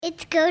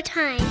It's go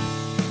time.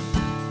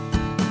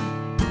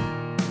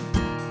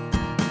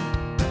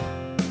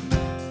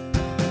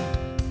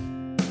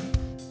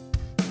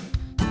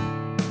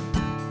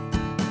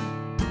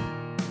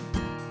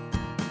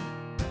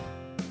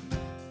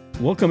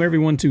 Welcome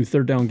everyone to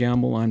Third Down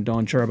Gamble. I'm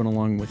Don Charbon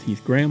along with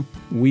Heath Graham.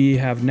 We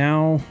have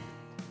now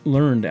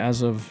learned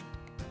as of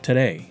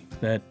today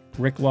that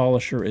Rick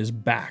Lelacheur is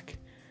back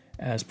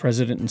as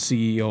president and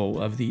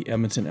CEO of the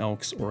Edmonton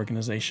Elks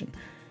organization.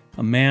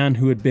 A man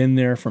who had been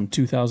there from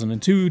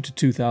 2002 to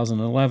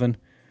 2011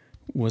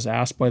 was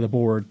asked by the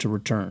board to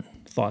return.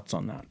 Thoughts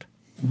on that?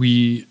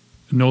 We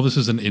know this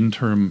is an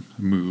interim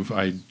move.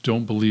 I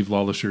don't believe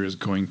Lelacheur is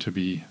going to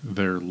be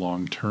there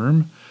long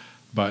term,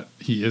 but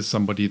he is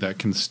somebody that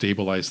can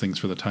stabilize things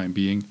for the time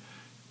being.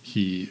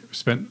 He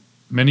spent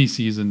many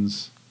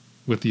seasons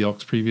with the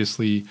Elks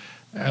previously,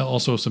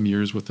 also some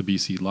years with the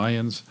BC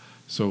Lions.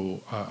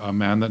 So a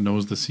man that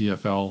knows the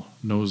CFL,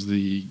 knows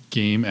the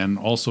game, and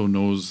also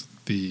knows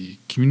the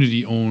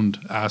community-owned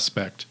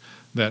aspect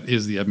that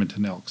is the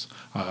Edmonton Elks.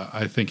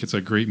 I think it's a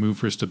great move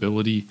for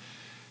stability.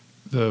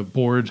 The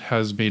board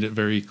has made it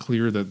very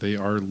clear that they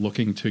are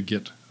looking to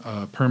get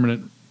a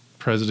permanent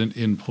president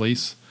in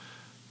place,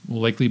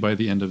 likely by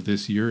the end of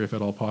this year, if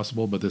at all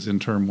possible, but this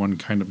interim one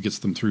kind of gets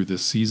them through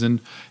this season,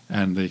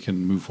 and they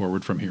can move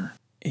forward from here.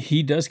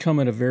 He does come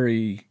at a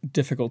very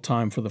difficult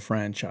time for the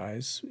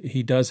franchise.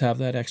 He does have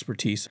that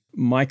expertise.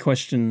 My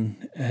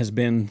question has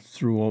been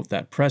throughout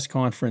that press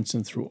conference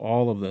and through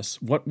all of this,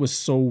 what was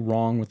so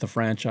wrong with the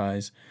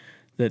franchise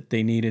that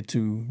they needed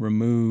to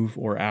remove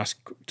or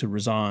ask to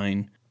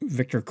resign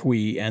Victor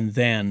Cui and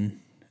then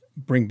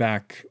bring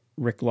back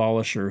Rick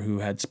Lelacheur, who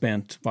had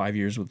spent 5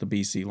 years with the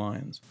BC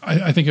Lions?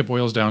 I think it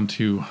boils down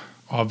to,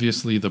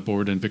 obviously, the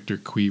board and Victor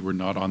Cui were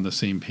not on the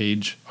same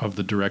page of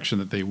the direction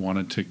that they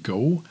wanted to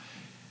go.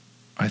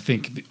 I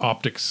think the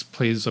optics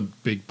plays a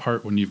big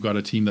part when you've got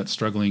a team that's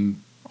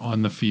struggling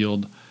on the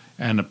field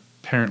and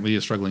apparently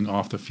is struggling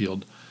off the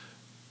field.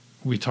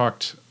 We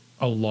talked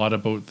a lot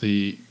about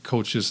the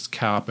coach's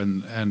cap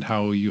and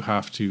how you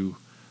have to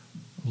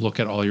look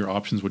at all your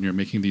options when you're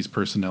making these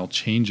personnel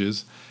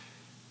changes.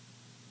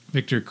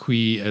 Victor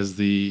Cui, as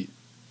the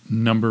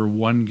number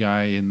one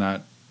guy in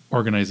that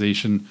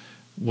organization,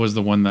 was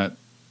the one that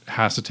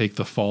has to take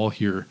the fall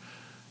here.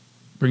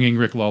 Bringing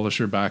Rick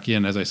Lelacheur back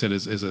in, as I said,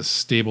 is a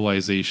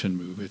stabilization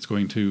move. It's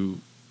going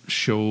to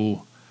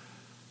show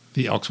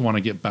the Elks want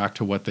to get back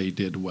to what they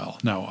did well.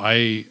 Now,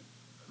 I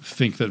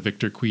think that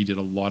Victor Cui did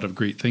a lot of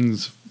great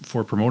things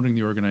for promoting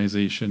the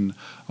organization.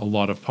 A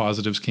lot of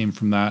positives came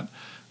from that.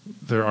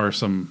 There are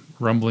some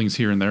rumblings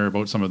here and there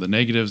about some of the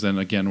negatives. And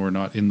again, we're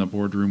not in the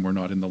boardroom, we're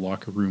not in the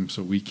locker room,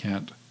 so we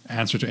can't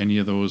answer to any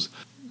of those.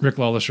 Rick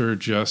Lelacheur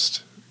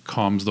just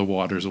calms the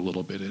waters a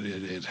little bit.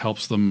 It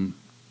helps them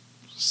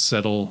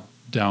settle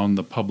down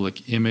the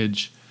public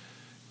image.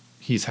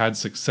 He's had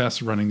success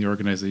running the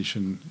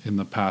organization in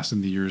the past,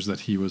 in the years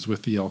that he was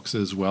with the Elks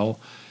as well.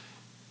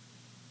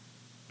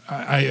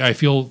 I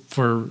feel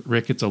for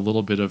Rick, it's a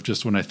little bit of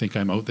just when I think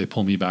I'm out, they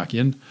pull me back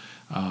in.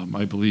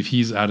 I believe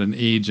he's at an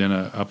age and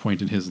a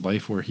point in his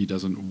life where he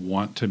doesn't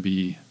want to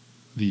be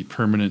the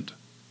permanent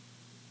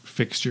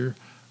fixture,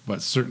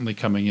 but certainly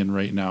coming in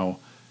right now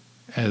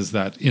as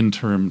that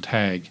interim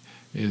tag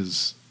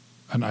is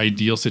an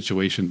ideal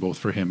situation both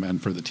for him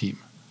and for the team.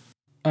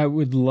 I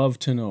would love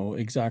to know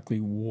exactly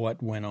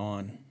what went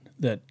on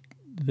that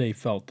they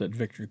felt that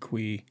Victor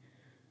Cui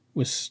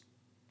was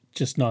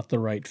just not the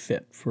right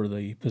fit for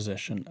the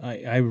position.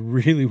 I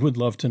really would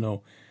love to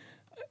know.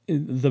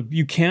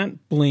 You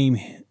can't blame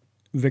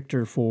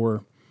Victor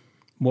for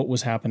what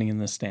was happening in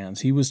the stands.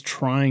 He was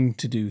trying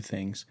to do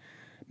things.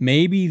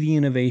 Maybe the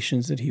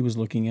innovations that he was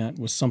looking at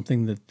was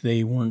something that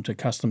they weren't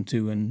accustomed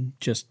to and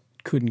just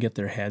couldn't get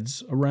their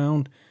heads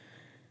around.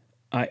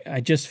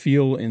 I just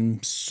feel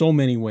in so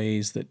many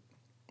ways that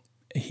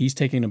he's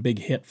taking a big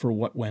hit for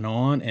what went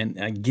on. And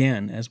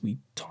again, as we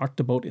talked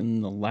about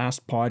in the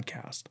last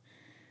podcast,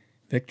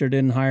 Victor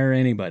didn't hire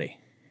anybody.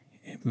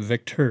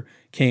 Victor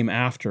came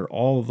after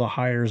all of the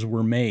hires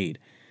were made.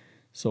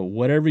 So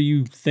whatever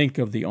you think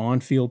of the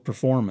on-field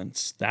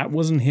performance, that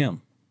wasn't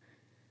him.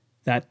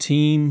 That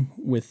team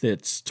with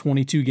its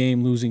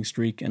 22-game losing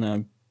streak,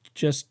 and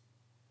just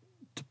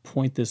to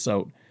point this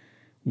out,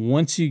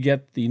 once you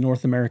get the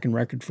North American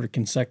record for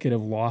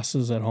consecutive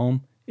losses at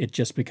home, it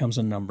just becomes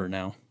a number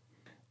now.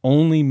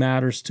 Only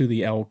matters to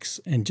the Elks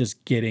and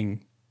just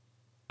getting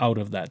out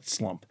of that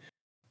slump.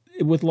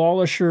 With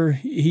Lelacheur,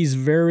 he's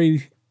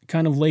very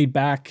kind of laid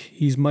back.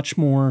 He's much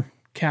more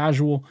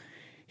casual.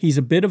 He's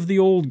a bit of the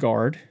old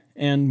guard,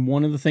 and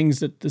one of the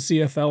things that the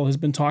CFL has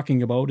been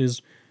talking about is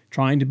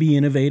trying to be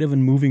innovative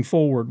and moving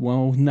forward.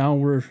 Well, now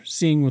we're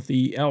seeing with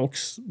the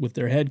Elks, with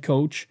their head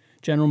coach,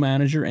 general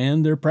manager,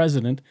 and their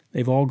president,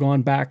 they've all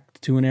gone back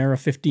to an era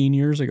 15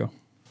 years ago.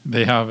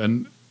 They have,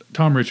 and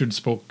Tom Richards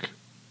spoke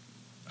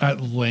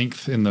at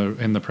length in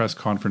the press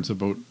conference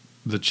about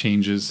the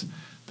changes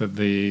that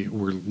they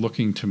were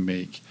looking to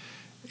make.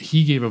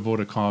 He gave a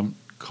vote of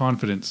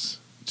confidence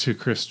to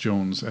Chris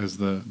Jones as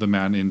the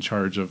man in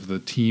charge of the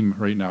team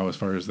right now as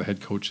far as the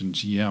head coach and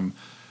GM.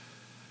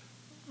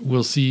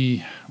 We'll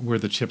see where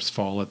the chips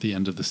fall at the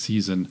end of the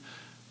season.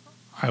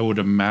 I would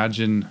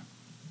imagine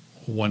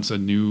once a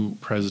new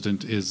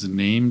president is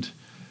named,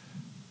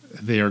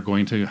 they are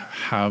going to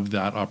have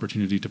that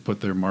opportunity to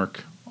put their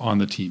mark on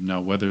the team.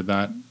 Now, whether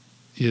that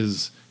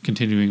is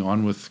continuing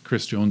on with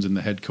Chris Jones in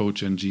the head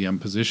coach and GM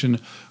position,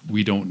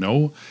 we don't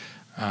know.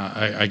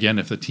 Again,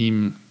 if the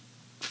team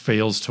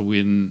fails to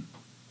win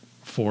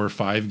 4 or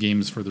 5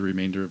 games for the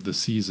remainder of the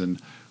season,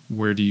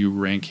 where do you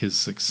rank his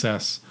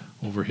success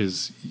over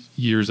his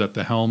years at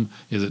the helm?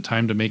 Is it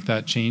time to make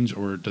that change,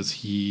 or does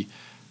he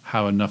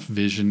have enough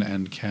vision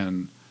and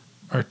can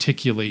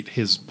articulate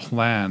his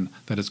plan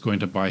that it's going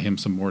to buy him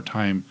some more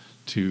time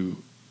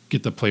to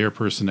get the player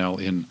personnel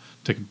in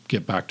to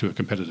get back to a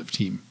competitive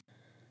team?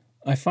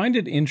 I find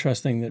it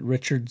interesting that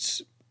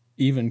Richards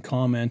even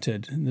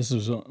commented, and this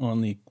was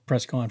on the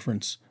press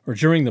conference, or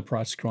during the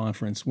press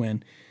conference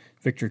when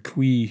Victor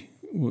Cui,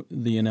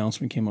 the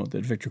announcement came out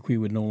that Victor Cui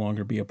would no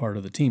longer be a part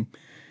of the team.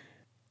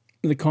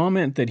 The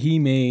comment that he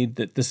made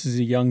that this is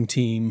a young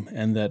team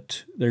and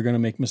that they're going to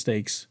make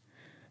mistakes.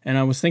 And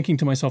I was thinking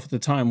to myself at the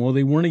time, well,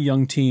 they weren't a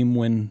young team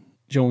when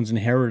Jones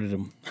inherited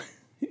them.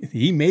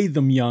 He made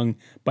them young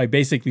by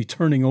basically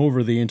turning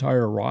over the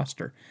entire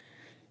roster.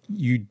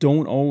 You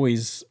don't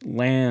always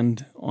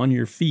land on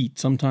your feet.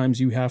 Sometimes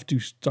you have to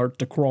start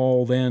to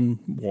crawl, then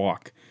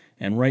walk.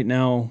 And right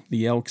now,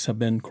 the Elks have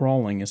been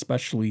crawling,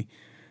 especially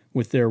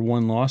with their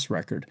 1-loss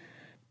record.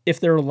 If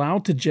they're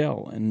allowed to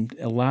gel and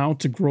allowed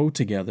to grow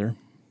together,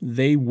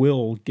 they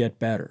will get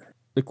better.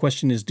 The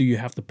question is, do you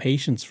have the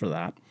patience for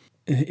that?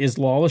 Is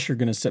Lelacheur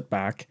going to sit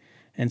back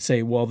and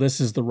say, well, this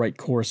is the right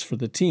course for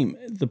the team?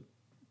 The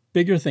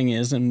bigger thing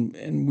is,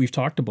 and we've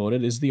talked about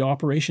it, is the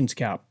operations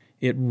cap.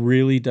 It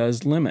really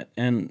does limit.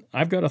 And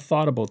I've got a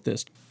thought about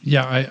this.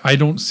 Yeah, I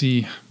don't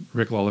see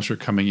Rick Lelacheur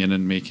coming in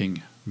and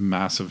making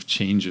massive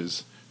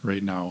changes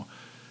right now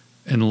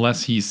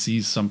unless he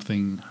sees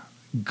something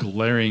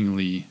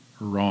glaringly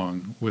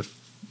wrong with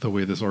the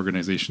way this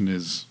organization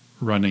is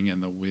running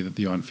and the way that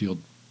the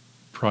on-field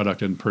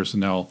product and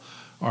personnel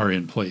are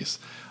in place.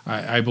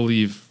 I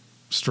believe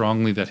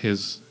strongly that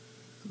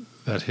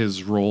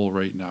his role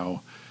right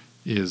now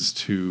is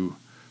to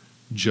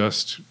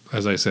just,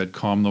 as I said,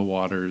 calm the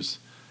waters,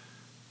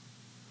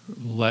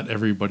 let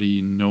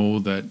everybody know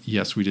that,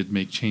 yes, we did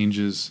make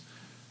changes.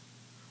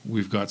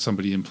 We've got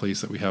somebody in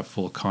place that we have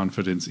full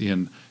confidence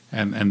in,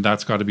 and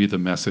that's got to be the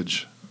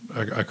message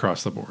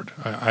across the board.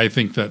 I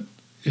think that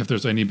if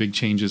there's any big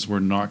changes, we're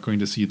not going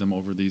to see them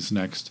over these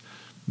next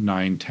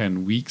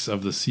 9-10 weeks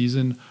of the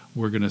season.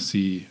 We're going to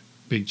see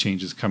big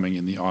changes coming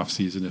in the off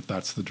season if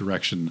that's the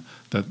direction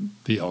that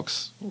the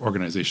Elks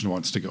organization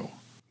wants to go.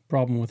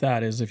 Problem with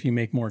that is if you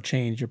make more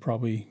change, you're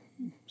probably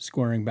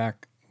squaring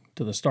back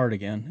to the start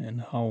again.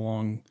 And how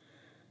long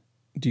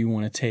do you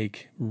want to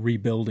take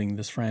rebuilding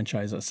this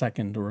franchise a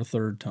second or a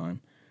third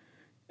time?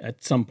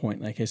 At some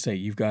point, like I say,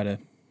 you've got to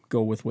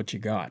go with what you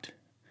got.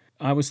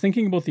 I was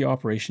thinking about the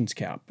operations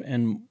cap,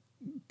 and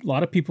a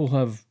lot of people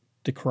have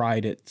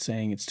decried it,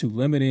 saying it's too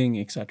limiting,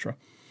 etc.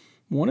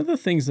 One of the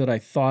things that I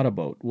thought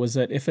about was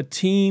that if a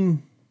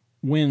team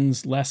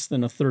wins less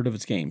than a third of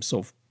its games,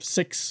 so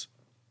 6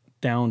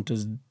 down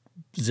to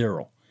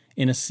 0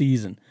 in a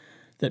season,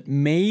 that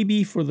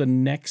maybe for the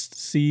next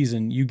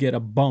season you get a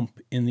bump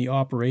in the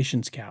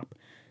operations cap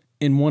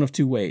in one of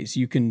two ways.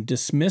 You can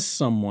dismiss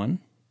someone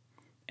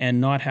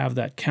and not have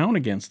that count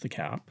against the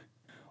cap,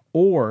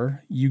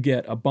 or you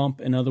get a bump.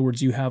 In other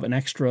words, you have an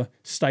extra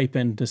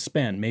stipend to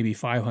spend, maybe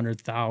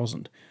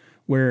 $500,000,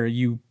 where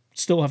you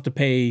still have to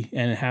pay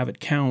and have it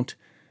count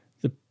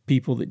the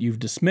people that you've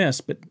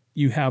dismissed, but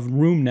you have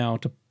room now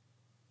to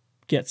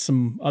get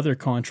some other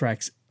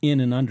contracts in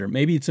and under.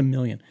 Maybe it's $1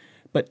 million,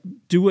 but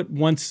do it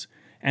once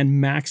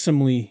and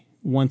maximally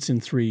once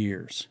in 3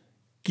 years.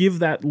 Give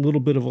that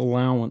little bit of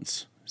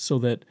allowance so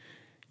that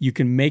you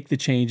can make the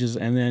changes,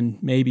 and then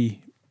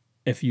maybe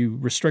if you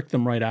restrict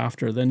them right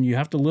after, then you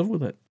have to live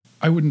with it.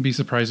 I wouldn't be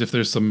surprised if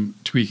there's some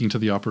tweaking to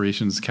the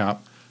operations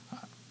cap.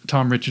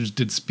 Tom Richards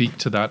did speak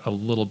to that a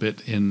little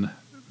bit in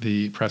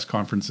the press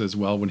conference as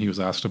well when he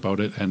was asked about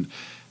it,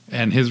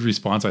 and his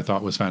response I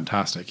thought was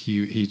fantastic.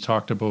 He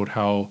talked about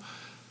how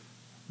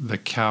the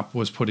cap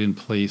was put in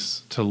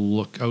place to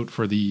look out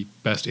for the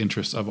best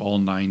interests of all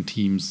 9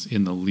 teams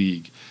in the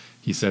league.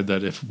 He said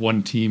that if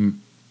one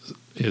team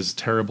is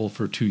terrible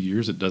for 2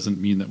 years, it doesn't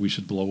mean that we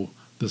should blow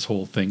this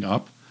whole thing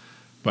up.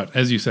 But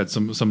as you said,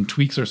 some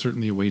tweaks are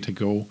certainly a way to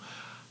go.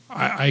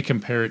 I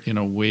compare it in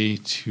a way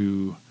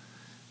to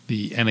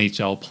the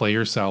NHL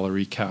player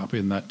salary cap,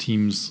 in that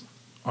teams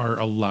are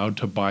allowed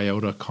to buy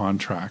out a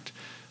contract.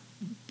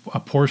 A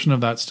portion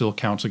of that still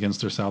counts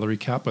against their salary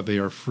cap, but they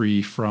are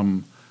free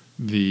from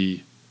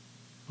the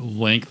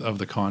length of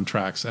the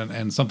contracts.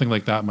 And something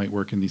like that might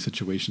work in these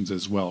situations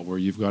as well, where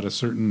you've got a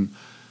certain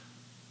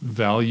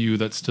value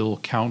that still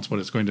counts, but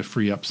it's going to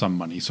free up some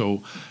money.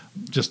 So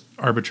just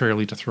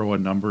arbitrarily to throw a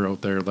number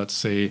out there, let's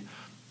say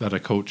that a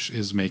coach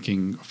is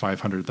making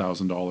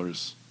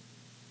 $500,000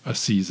 a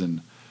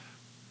season.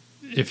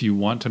 If you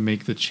want to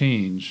make the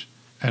change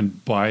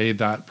and buy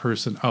that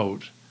person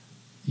out,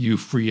 you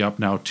free up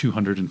now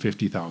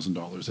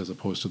 $250,000 as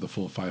opposed to the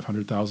full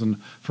 $500,000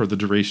 for the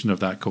duration of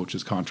that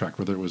coach's contract,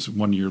 whether it was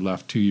 1 year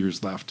left, 2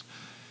 years left.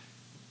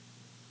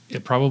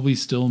 It probably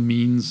still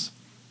means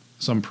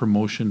some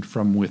promotion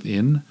from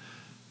within,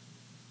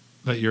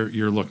 that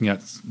you're looking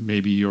at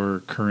maybe your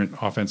current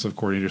offensive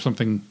coordinator,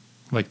 something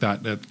like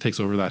that takes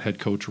over that head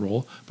coach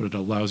role, but it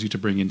allows you to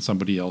bring in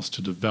somebody else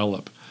to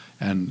develop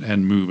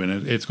and move.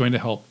 And it's going to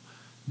help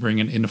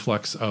bring an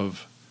influx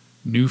of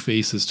new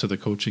faces to the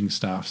coaching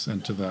staffs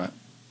and to that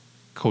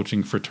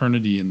coaching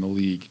fraternity in the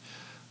league,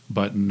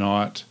 but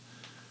not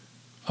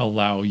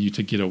allow you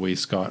to get away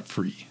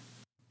scot-free.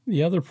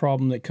 The other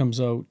problem that comes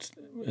out,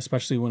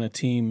 especially when a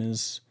team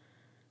is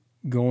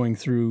going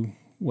through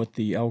what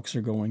the Elks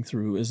are going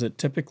through, is that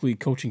typically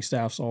coaching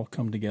staffs all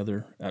come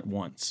together at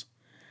once.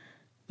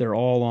 They're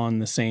all on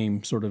the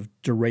same sort of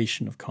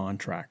duration of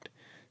contract.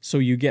 So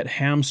you get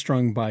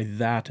hamstrung by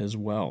that as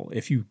well.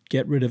 If you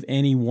get rid of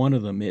any one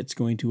of them, it's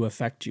going to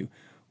affect you.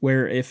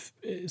 Where if,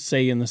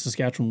 say in the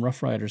Saskatchewan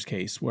Roughriders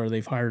case, where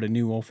they've hired a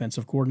new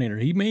offensive coordinator,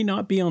 he may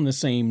not be on the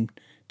same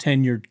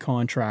tenured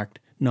contract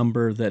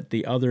number that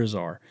the others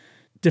are.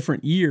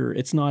 Different year,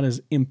 it's not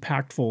as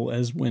impactful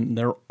as when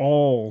they're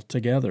all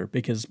together,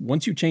 because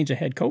once you change a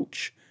head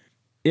coach,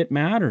 it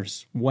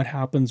matters what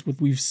happens with,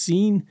 we've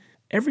seen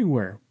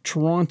everywhere,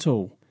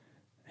 Toronto,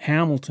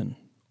 Hamilton,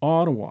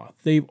 Ottawa,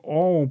 they've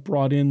all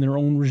brought in their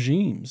own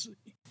regimes.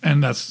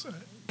 And that's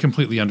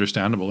completely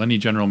understandable. Any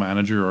general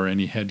manager or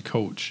any head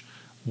coach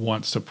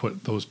wants to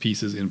put those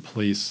pieces in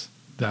place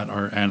that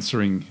are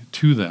answering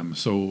to them.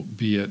 So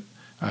be it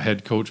a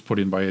head coach put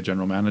in by a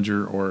general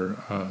manager or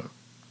a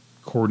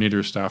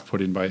coordinator staff put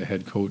in by a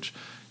head coach,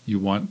 you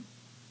want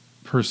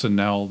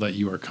personnel that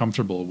you are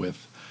comfortable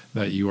with,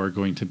 that you are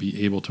going to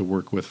be able to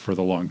work with for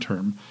the long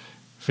term.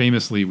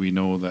 Famously, we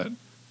know that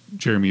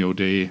Jeremy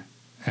O'Day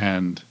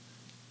and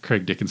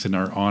Craig Dickinson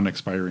are on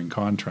expiring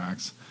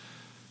contracts.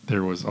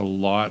 There was a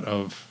lot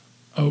of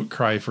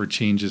outcry for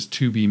changes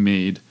to be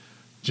made.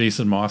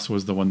 Jason Moss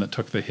was the one that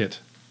took the hit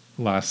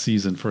last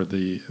season for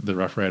the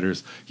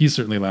Roughriders. He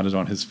certainly landed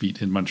on his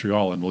feet in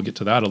Montreal, and we'll get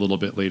to that a little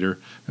bit later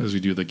as we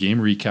do the game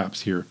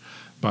recaps here.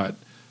 But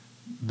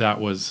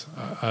that was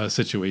a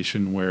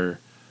situation where,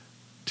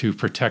 to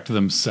protect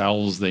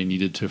themselves, they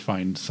needed to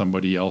find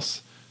somebody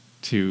else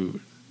to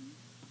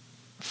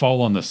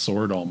fall on the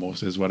sword,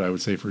 almost, is what I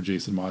would say for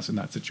Jason Moss in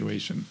that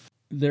situation.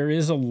 There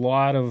is a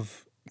lot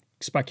of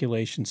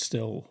speculation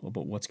still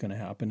about what's going to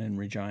happen in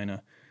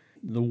Regina.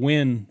 The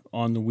win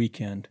on the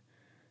weekend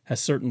has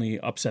certainly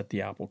upset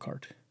the apple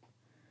cart.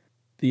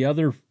 The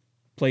other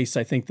place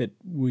I think that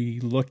we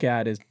look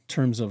at in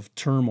terms of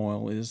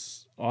turmoil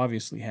is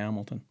obviously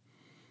Hamilton.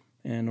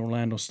 And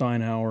Orlando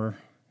Steinauer,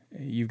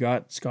 you've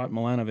got Scott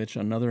Milanovich,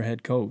 another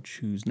head coach,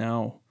 who's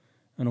now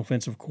an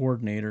offensive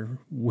coordinator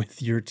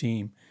with your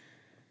team.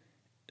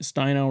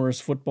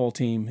 Steinauer's football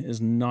team is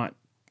not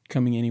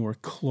coming anywhere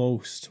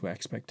close to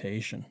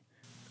expectation.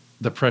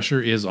 The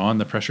pressure is on.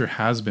 The pressure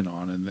has been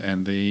on,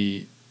 and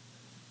they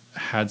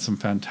had some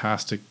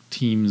fantastic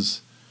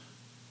teams.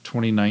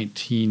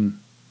 2019,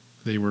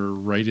 they were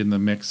right in the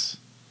mix.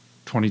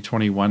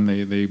 2021,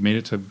 they made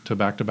it to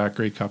back-to-back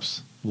Grey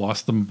Cups,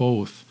 lost them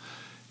both.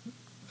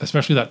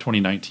 Especially that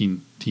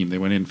 2019 team. They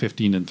went in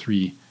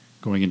 15-3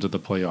 going into the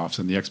playoffs,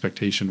 and the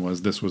expectation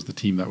was this was the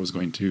team that was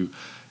going to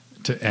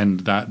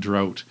end that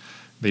drought.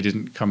 They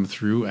didn't come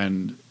through,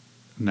 and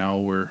now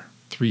we're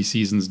 3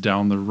 seasons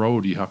down the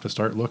road. You have to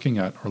start looking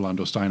at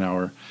Orlando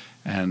Steinauer,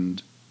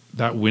 and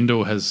that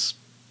window has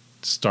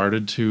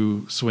started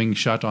to swing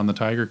shut on the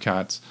Tiger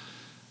Cats.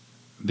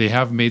 They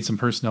have made some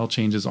personnel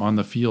changes on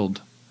the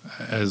field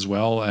as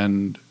well,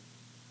 and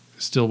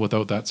still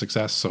without that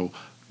success. So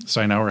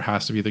Steinauer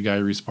has to be the guy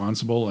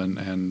responsible,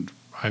 and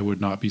I would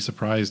not be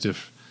surprised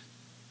if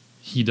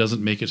he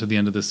doesn't make it to the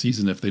end of the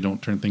season if they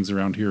don't turn things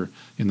around here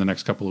in the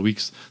next couple of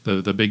weeks.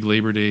 The big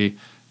Labor Day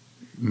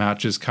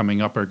matches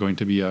coming up are going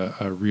to be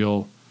a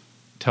real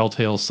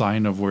telltale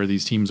sign of where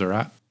these teams are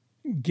at.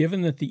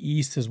 Given that the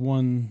East has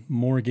won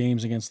more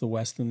games against the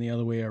West than the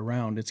other way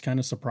around, it's kind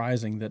of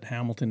surprising that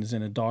Hamilton is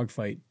in a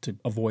dogfight to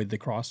avoid the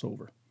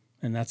crossover.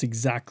 And that's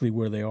exactly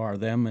where they are.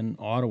 Them and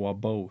Ottawa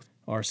both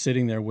are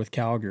sitting there with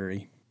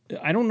Calgary.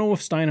 I don't know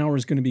if Steinauer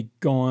is going to be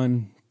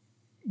gone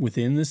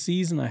within the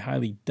season. I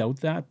highly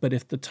doubt that. But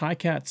if the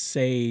Ticats,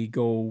 say,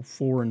 go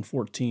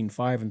 4-14,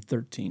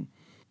 5-13,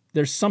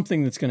 there's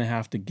something that's going to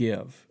have to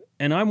give.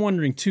 And I'm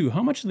wondering, too,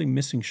 how much are they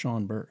missing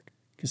Sean Burke?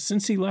 Because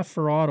since he left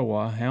for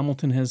Ottawa,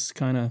 Hamilton has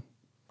kind of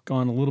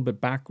gone a little bit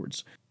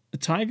backwards. The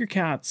Tiger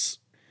Cats,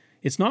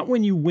 it's not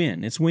when you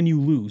win, it's when you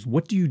lose.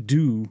 What do you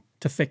do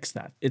to fix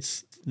that?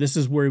 This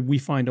is where we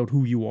find out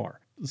who you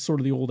are. It's sort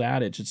of the old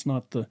adage, it's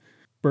not the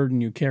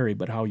burden you carry,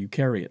 but how you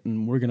carry it.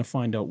 And we're going to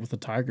find out with the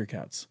Tiger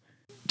Cats.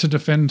 To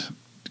defend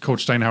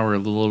Coach Steinauer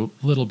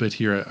a little bit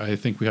here, I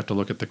think we have to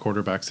look at the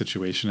quarterback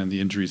situation and the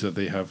injuries that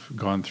they have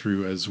gone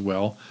through as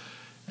well.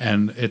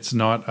 And it's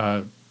not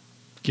a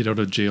get out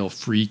of jail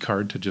free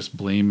card to just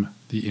blame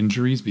the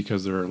injuries,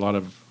 because there are a lot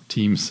of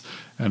teams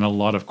and a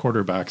lot of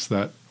quarterbacks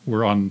that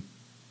were on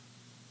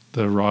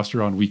the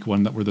roster on week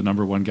 1 that were the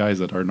number 1 guys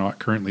that are not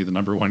currently the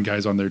number 1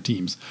 guys on their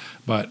teams.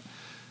 But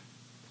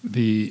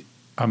the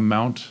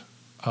amount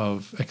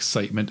of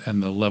excitement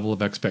and the level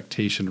of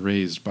expectation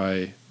raised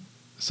by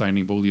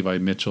signing Bo Levi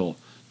Mitchell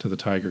to the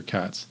Tiger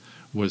Cats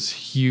was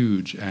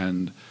huge,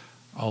 and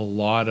a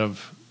lot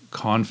of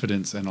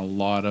confidence and a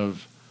lot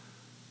of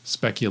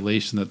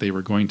speculation that they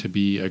were going to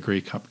be a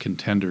Grey Cup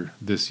contender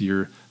this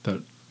year,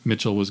 that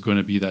Mitchell was going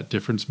to be that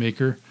difference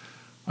maker.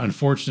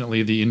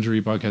 Unfortunately, the injury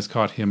bug has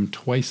caught him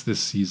twice this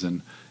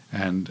season,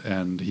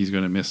 and he's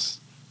going to miss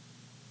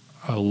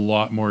a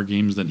lot more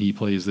games than he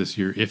plays this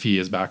year, if he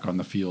is back on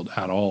the field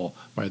at all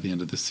by the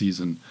end of the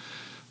season.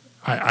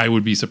 I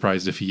would be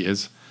surprised if he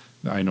is.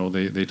 I know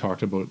they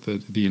talked about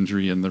the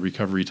injury and the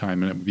recovery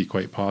time, and it would be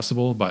quite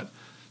possible, but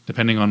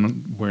depending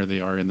on where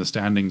they are in the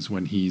standings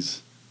when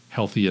he's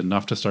healthy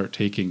enough to start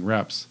taking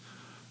reps,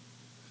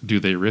 do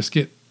they risk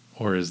it,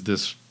 or is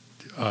this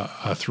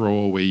a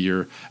throwaway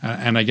year?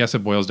 And I guess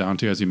it boils down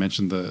to, as you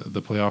mentioned,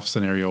 the playoff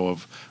scenario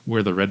of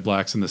where the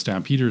RedBlacks and the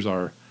Stampeders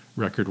are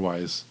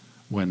record-wise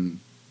when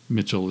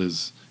Mitchell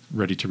is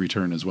ready to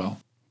return as well.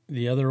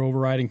 The other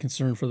overriding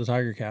concern for the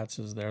Tiger Cats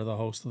is they're the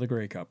host of the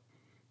Grey Cup.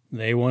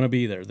 They want to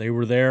be there. They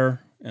were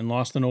there and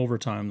lost in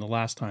overtime the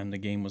last time the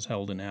game was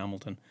held in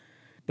Hamilton.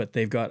 But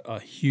they've got a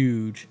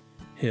huge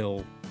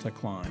hill to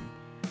climb.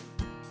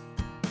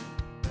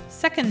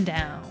 Second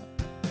down.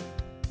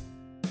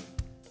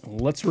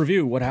 Let's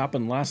review what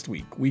happened last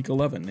week, Week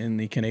 11 in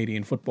the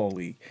Canadian Football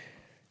League.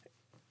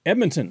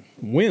 Edmonton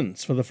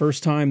wins for the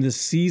first time this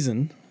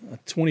season, a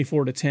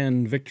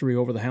 24-10 victory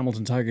over the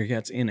Hamilton Tiger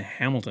Cats in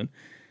Hamilton.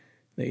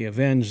 They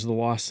avenged the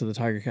loss to the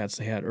Tiger Cats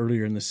they had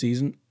earlier in the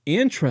season.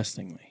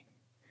 Interestingly,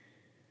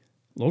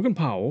 Logan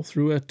Powell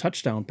threw a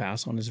touchdown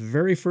pass on his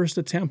very first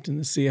attempt in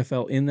the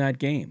CFL in that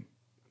game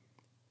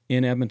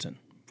in Edmonton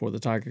for the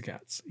Tiger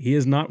Cats. He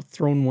has not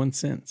thrown one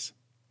since.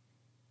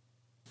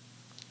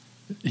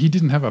 He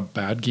didn't have a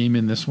bad game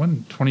in this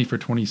one. 20 for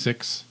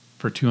 26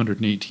 for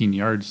 218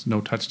 yards,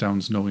 no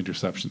touchdowns, no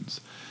interceptions.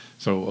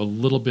 So a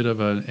little bit of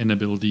an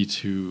inability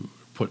to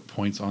put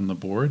points on the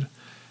board.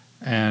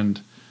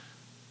 And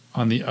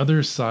on the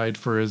other side,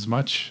 for as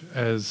much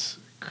as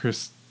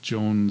Chris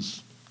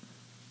Jones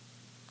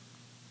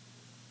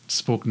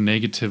spoke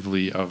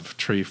negatively of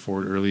Trey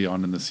Ford early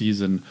on in the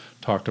season,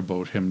 talked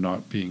about him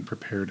not being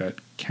prepared at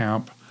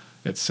camp,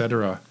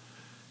 etc.,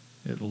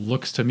 it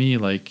looks to me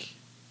like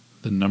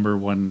the number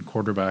 1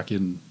 quarterback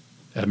in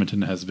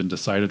Edmonton has been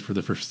decided for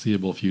the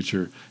foreseeable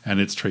future, and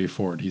it's Trey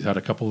Ford. He's had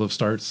a couple of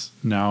starts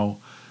now,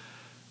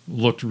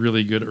 looked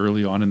really good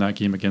early on in that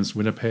game against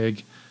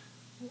Winnipeg,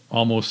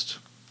 almost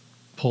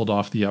pulled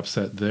off the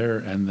upset there,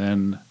 and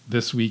then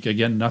this week,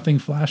 again, nothing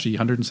flashy,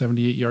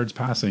 178 yards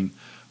passing,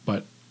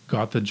 but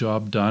got the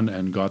job done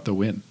and got the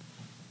win.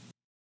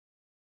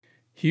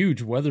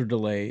 Huge weather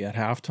delay at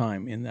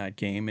halftime in that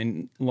game,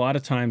 and a lot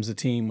of times the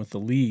team with the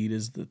lead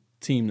is the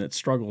team that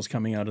struggles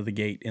coming out of the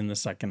gate in the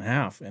second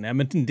half, and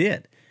Edmonton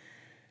did.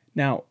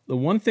 Now, the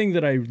one thing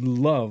that I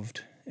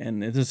loved,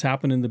 and this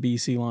happened in the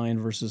BC Lion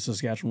versus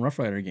Saskatchewan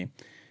Roughrider game,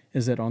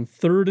 is that on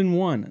 3rd and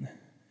 1,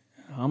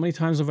 how many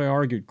times have I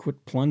argued,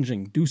 quit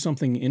plunging, do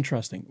something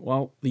interesting?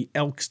 Well, the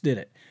Elks did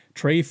it.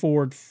 Trey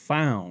Ford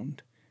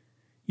found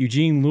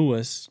Eugene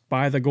Lewis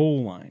by the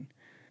goal line.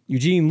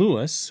 Eugene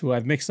Lewis, who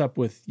I've mixed up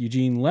with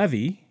Eugene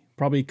Levy,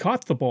 probably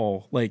caught the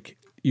ball like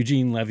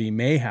Eugene Levy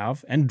may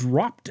have and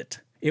dropped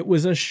it. It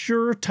was a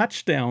sure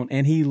touchdown,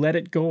 and he let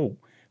it go.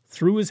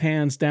 Threw his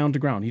hands down to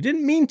ground. He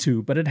didn't mean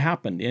to, but it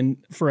happened. And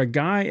for a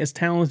guy as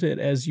talented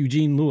as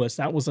Eugene Lewis,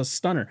 that was a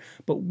stunner.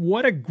 But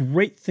what a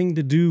great thing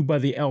to do by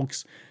the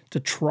Elks to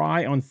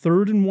try on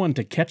 3rd and 1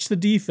 to catch the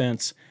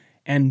defense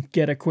and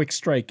get a quick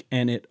strike.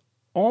 And it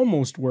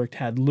almost worked.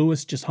 Had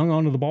Lewis just hung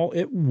on to the ball,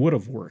 it would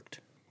have worked.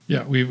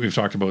 Yeah, we've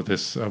talked about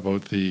this,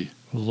 about the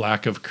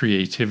lack of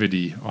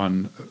creativity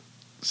on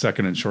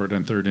 2nd and short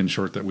and 3rd and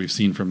short that we've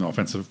seen from the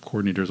offensive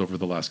coordinators over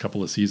the last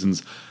couple of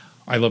seasons.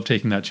 I love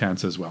taking that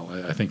chance as well.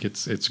 I think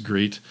it's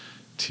great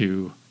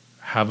to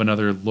have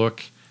another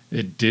look.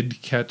 It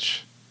did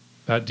catch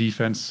that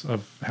defense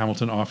of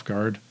Hamilton off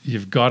guard.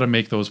 You've got to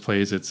make those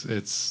plays.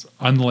 It's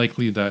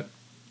unlikely that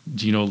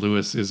Geno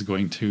Lewis is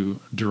going to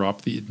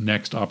drop the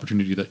next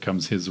opportunity that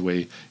comes his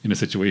way in a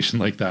situation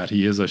like that.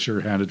 He is a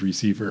sure-handed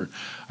receiver.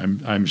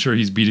 I'm sure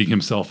he's beating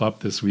himself up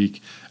this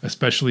week,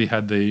 especially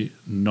had they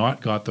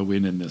not got the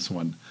win in this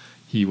one.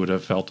 He would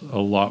have felt a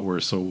lot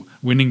worse. So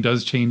winning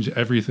does change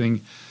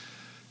everything.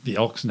 The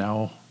Elks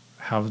now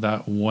have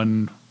that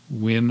one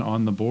win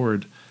on the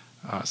board.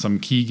 Some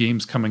key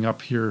games coming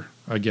up here.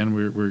 Again,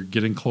 we're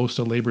getting close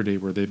to Labor Day,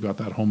 where they've got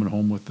that home and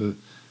home with the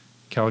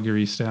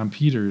Calgary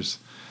Stampeders.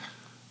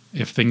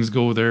 If things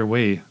go their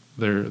way,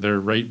 they're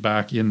right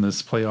back in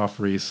this playoff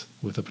race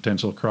with a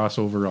potential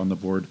crossover on the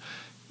board.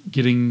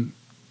 Getting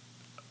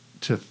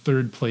to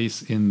 3rd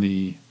place in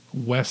the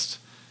West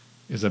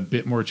is a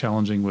bit more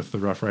challenging with the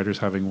Roughriders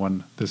having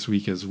won this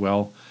week as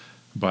well.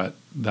 but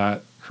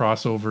that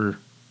crossover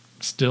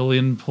still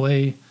in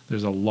play.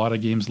 There's a lot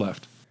of games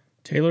left.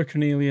 Taylor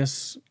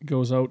Cornelius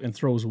goes out and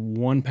throws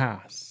one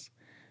pass.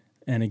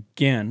 And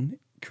again,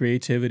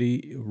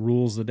 creativity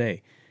rules the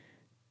day.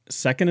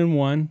 2nd and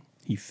 1,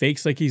 he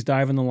fakes like he's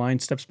diving the line,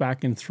 steps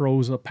back and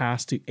throws a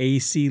pass to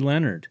A.C.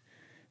 Leonard.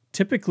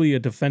 Typically a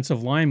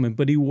defensive lineman,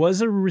 but he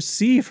was a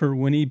receiver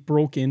when he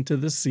broke into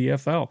the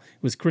CFL.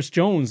 It was Chris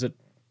Jones that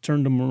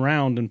turned him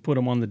around and put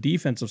him on the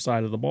defensive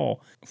side of the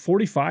ball.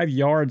 45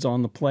 yards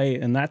on the play,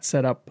 and that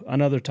set up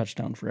another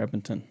touchdown for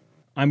Edmonton.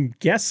 I'm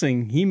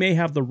guessing he may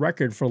have the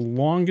record for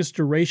longest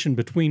duration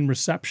between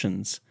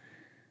receptions,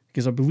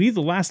 because I believe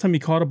the last time he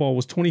caught a ball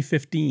was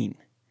 2015.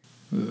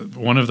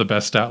 One of the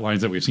best stat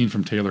lines that we've seen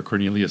from Taylor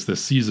Cornelius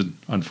this season.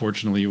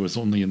 Unfortunately, it was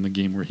only in the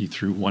game where he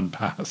threw one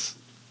pass.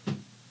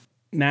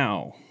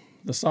 Now,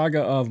 the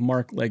saga of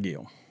Mark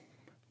Lelacheur.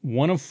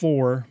 1 of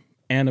 4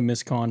 and a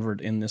missed convert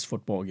in this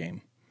football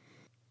game.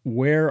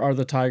 Where are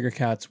the Tiger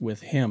Cats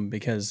with him?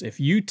 Because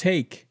if you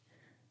take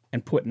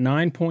and put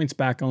 9 points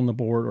back on the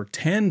board or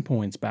 10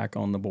 points back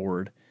on the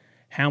board,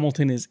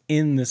 Hamilton is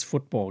in this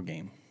football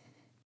game.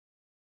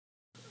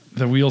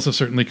 The wheels have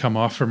certainly come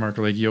off for Mark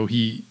Lelacheur.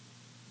 He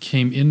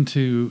came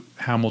into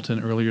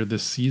Hamilton earlier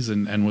this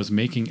season and was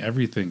making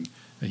everything.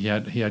 He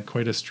had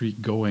quite a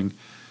streak going.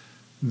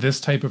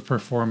 This type of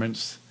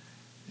performance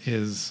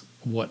is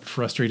what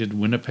frustrated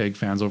Winnipeg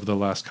fans over the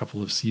last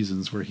couple of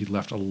seasons, where he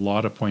left a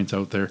lot of points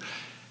out there.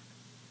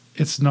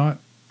 It's not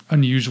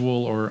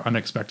unusual or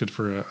unexpected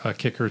for a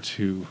kicker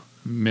to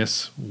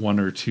miss 1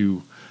 or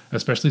 2,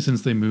 especially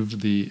since they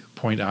moved the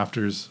point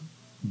afters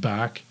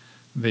back.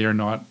 They are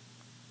not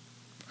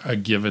a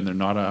given. They're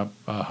not a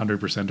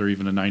 100% or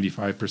even a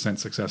 95%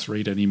 success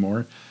rate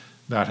anymore.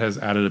 That has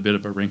added a bit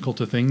of a wrinkle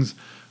to things.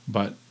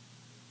 But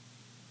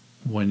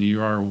when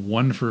you are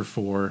 1 for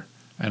 4,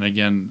 and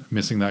again,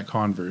 missing that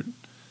convert,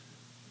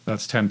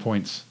 that's 10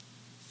 points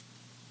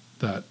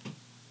that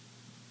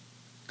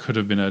could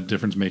have been a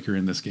difference maker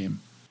in this game.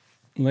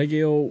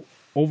 Lelacheur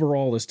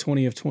overall is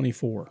 20 of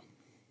 24.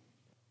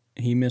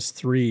 He missed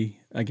 3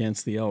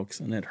 against the Elks,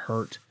 and it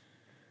hurt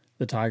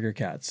the Tiger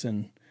Cats.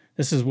 And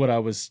this is what I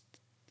was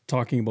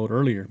talking about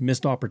earlier.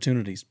 Missed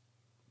opportunities.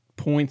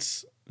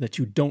 Points that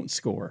you don't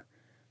score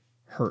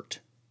hurt.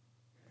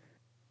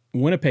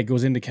 Winnipeg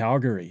goes into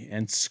Calgary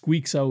and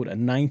squeaks out a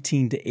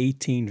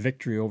 19-18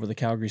 victory over the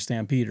Calgary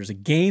Stampeders, a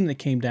game that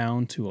came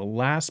down to a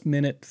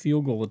last-minute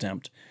field goal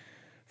attempt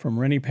from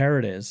Rennie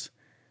Paredes,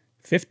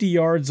 50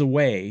 yards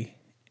away,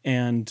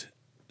 and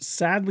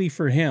sadly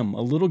for him,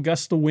 a little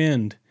gust of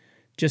wind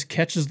just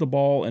catches the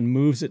ball and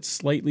moves it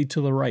slightly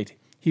to the right.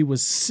 He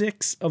was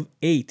 6 of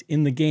 8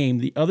 in the game.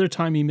 The other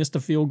time he missed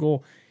a field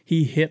goal,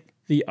 he hit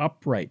the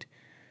upright.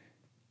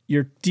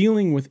 You're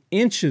dealing with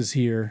inches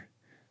here,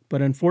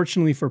 but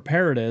unfortunately for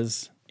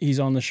Paredes, he's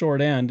on the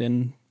short end,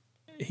 and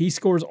he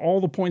scores all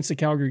the points that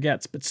Calgary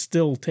gets, but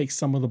still takes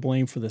some of the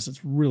blame for this.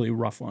 It's really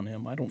rough on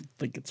him. I don't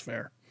think it's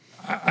fair.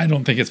 I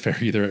don't think it's fair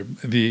either.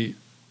 The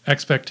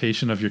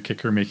expectation of your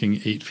kicker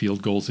making 8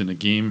 field goals in a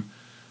game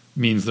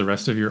means the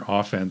rest of your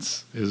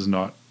offense is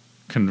not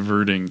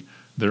converting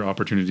their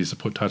opportunities to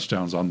put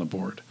touchdowns on the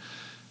board.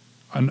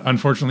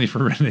 Unfortunately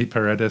for Rennie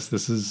Paredes,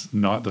 this is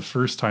not the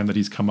first time that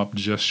he's come up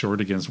just short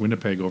against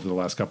Winnipeg over the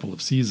last couple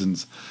of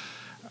seasons.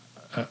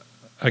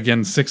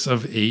 Again, 6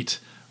 of 8,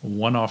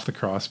 1 off the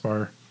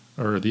crossbar,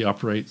 or the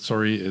upright,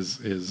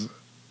 is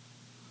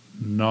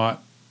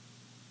not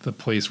the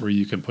place where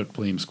you can put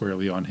blame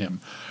squarely on him.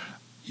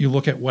 You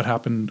look at what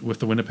happened with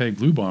the Winnipeg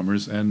Blue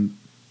Bombers, and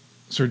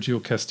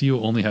Sergio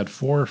Castillo only had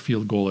 4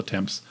 field goal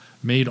attempts,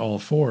 made all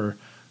 4,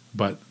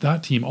 but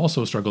that team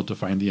also struggled to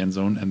find the end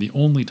zone, and the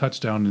only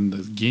touchdown in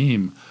the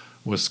game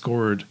was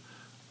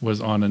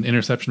on an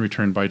interception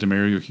return by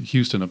Demario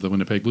Houston of the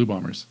Winnipeg Blue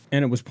Bombers.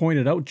 And it was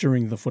pointed out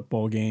during the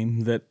football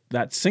game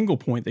that single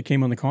point that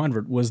came on the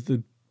convert was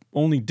the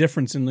only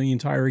difference in the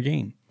entire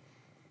game.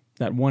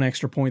 That 1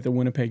 extra point that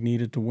Winnipeg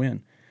needed to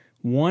win.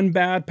 1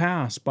 bad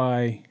pass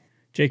by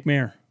Jake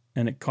Mayer,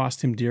 and it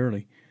cost him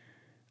dearly.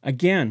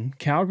 Again,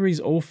 Calgary's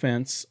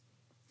offense,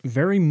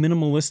 very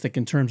minimalistic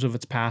in terms of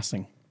its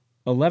passing.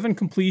 11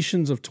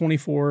 completions of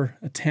 24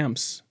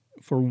 attempts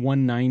for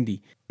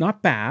 190.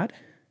 Not bad,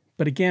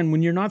 but again,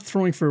 when you're not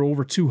throwing for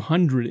over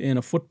 200 in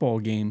a football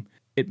game,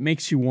 it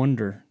makes you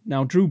wonder.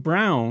 Now, Drew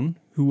Brown,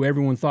 who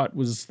everyone thought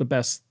was the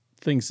best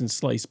thing since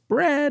sliced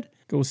bread,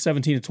 goes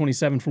 17 of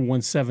 27 for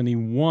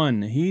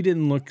 171. He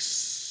didn't look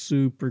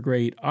super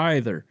great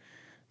either.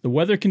 The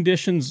weather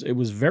conditions, it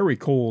was very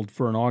cold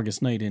for an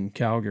August night in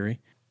Calgary.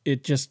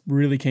 It just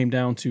really came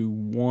down to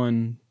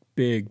one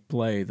big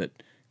play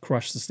that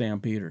crushed the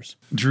Stampeders.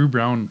 Drew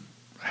Brown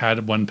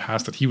had 1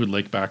 pass that he would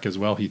like back as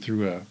well. He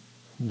threw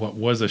what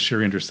was a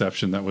sure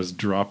interception that was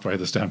dropped by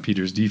the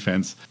Stampeders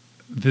defense.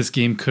 This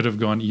game could have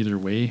gone either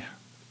way.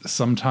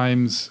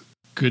 Sometimes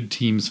good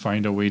teams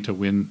find a way to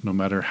win no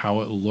matter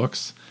how it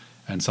looks,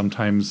 and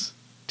sometimes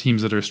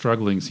teams that are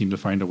struggling seem to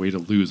find a way to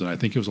lose. And I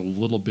think it was a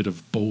little bit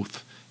of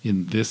both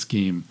in this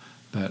game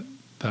that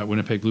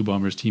Winnipeg Blue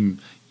Bombers team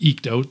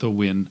eked out the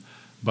win,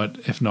 but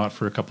if not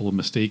for a couple of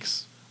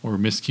mistakes or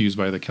miscues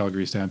by the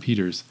Calgary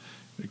Stampeders,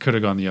 it could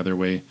have gone the other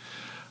way.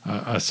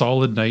 A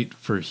solid night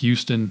for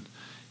Houston.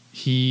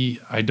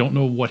 I don't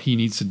know what he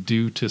needs to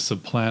do to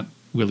supplant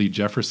Willie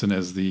Jefferson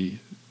as the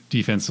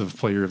Defensive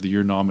Player of the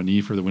Year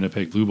nominee for the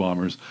Winnipeg Blue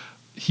Bombers.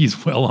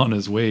 He's well on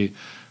his way.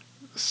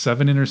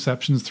 7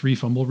 interceptions, 3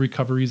 fumble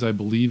recoveries, I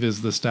believe,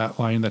 is the stat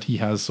line that he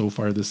has so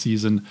far this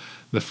season.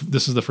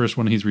 This is the first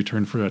one he's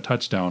returned for a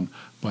touchdown,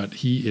 but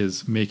he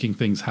is making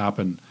things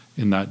happen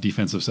in that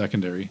defensive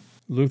secondary.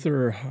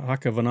 Luther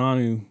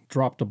Hakavananu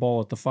dropped a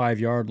ball at the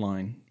 5-yard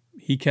line.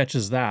 He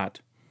catches that.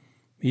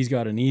 He's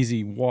got an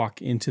easy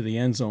walk into the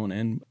end zone,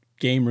 and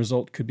game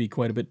result could be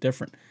quite a bit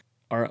different.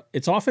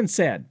 It's often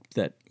said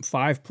that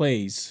 5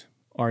 plays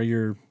are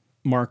your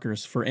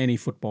markers for any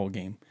football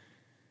game,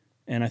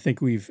 and I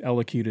think we've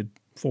elocuted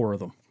 4 of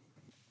them.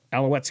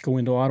 Alouettes go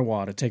into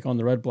Ottawa to take on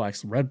the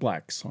RedBlacks. The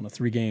RedBlacks on a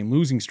 3-game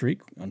losing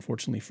streak.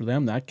 Unfortunately for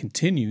them, that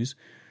continues.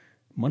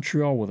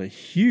 Montreal, with a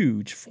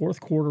huge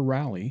fourth-quarter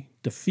rally,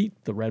 defeat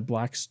the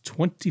RedBlacks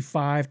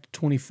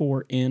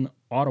 25-24 in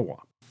Ottawa.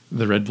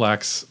 The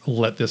RedBlacks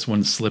let this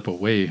one slip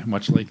away,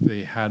 much like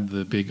they had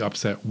the big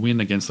upset win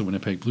against the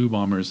Winnipeg Blue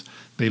Bombers.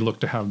 They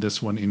looked to have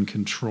this one in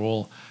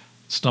control,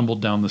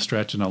 stumbled down the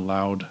stretch, and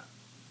allowed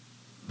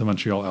the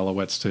Montreal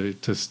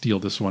Alouettes to steal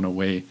this one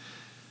away.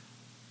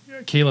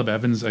 Caleb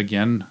Evans,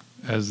 again,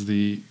 as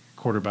the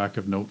quarterback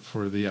of note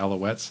for the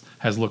Alouettes,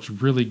 has looked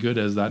really good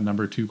as that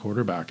number 2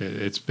 quarterback.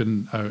 It's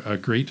been a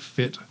great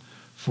fit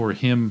for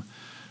him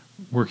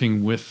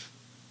working with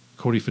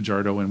Cody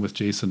Fajardo and with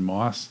Jason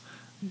Moss.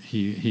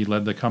 He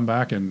led the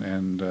comeback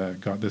and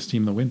got this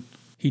team the win.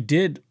 He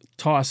did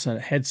toss a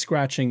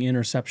head-scratching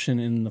interception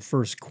in the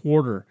first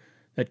quarter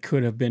that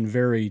could have been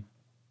very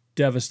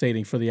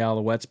devastating for the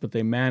Alouettes, but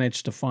they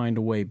managed to find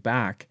a way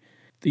back.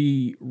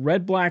 The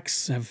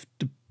RedBlacks have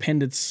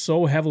depended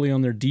so heavily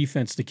on their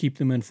defense to keep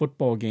them in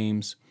football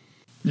games.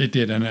 It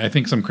did, and I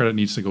think some credit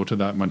needs to go to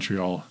that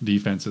Montreal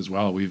defense as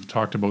well. We've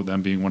talked about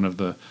them being one of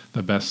the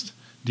best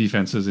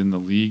defenses in the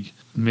league.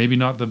 Maybe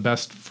not the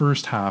best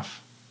first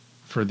half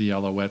for the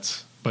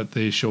Alouettes, but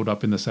they showed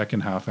up in the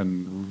second half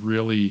and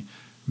really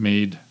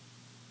made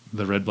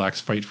the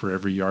RedBlacks fight for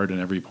every yard and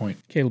every point.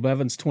 Caleb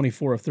Evans,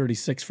 24 of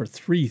 36 for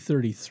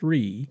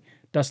 333.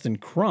 Dustin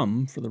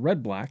Crum for the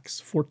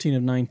RedBlacks, 14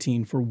 of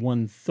 19 for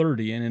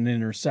 130 and an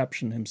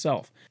interception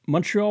himself.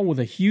 Montreal with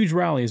a huge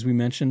rally, as we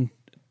mentioned,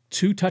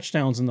 2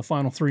 touchdowns in the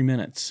final 3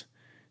 minutes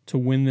to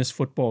win this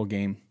football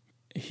game.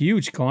 A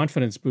huge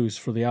confidence boost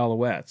for the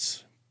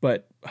Alouettes,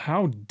 but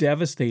how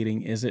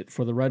devastating is it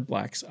for the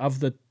RedBlacks? Of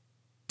the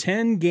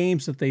 10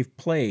 games that they've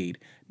played,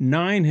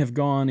 9 have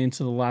gone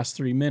into the last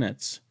 3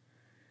 minutes,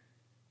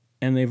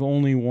 and they've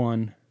only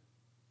won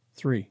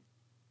 3.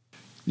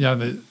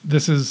 Yeah,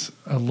 this is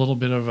a little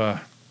bit of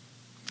a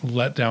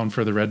letdown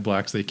for the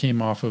RedBlacks. They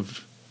came off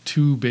of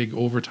 2 big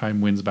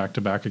overtime wins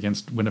back-to-back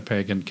against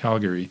Winnipeg and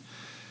Calgary.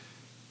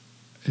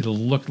 It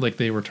looked like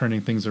they were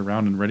turning things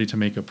around and ready to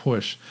make a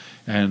push.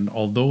 And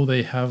although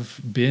they have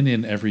been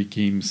in every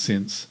game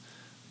since,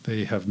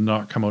 they have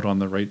not come out on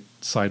the right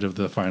side of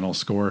the final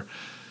score.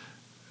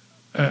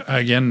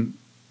 Again,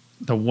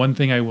 the one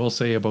thing I will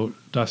say about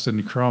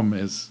Dustin Crum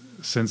is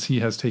since he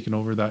has taken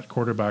over that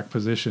quarterback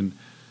position,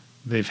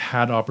 they've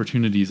had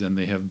opportunities and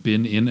they have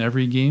been in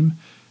every game.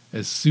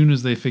 As soon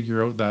as they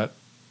figure out that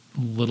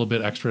little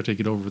bit extra to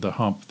get over the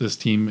hump, this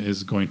team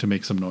is going to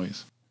make some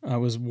noise. I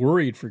was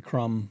worried for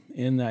Crum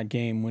in that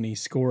game when he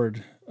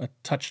scored a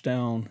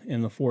touchdown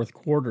in the fourth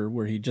quarter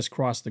where he just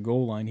crossed the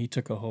goal line. He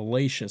took a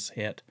hellacious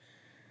hit.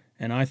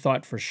 And I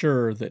thought for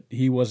sure that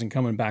he wasn't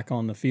coming back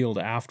on the field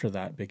after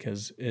that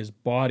because his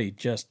body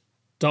just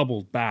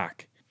doubled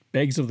back.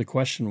 Begs of the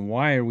question,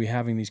 why are we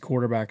having these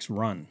quarterbacks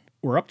run?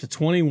 We're up to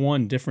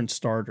 21 different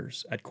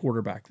starters at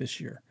quarterback this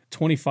year.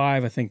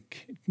 25, I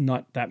think,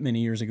 not that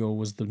many years ago,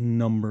 was the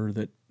number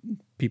that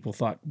people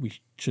thought we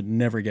should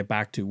never get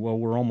back to. Well,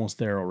 we're almost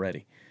there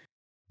already.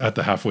 At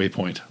the halfway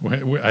point.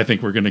 I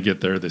think we're going to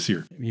get there this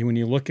year. When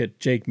you look at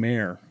Jake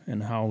Mayer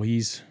and how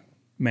he's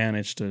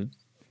managed to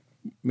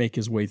make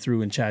his way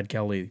through, and Chad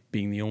Kelly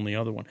being the only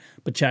other one.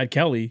 But Chad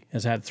Kelly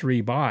has had 3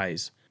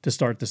 buys to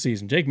start the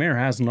season. Jake Mayer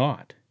has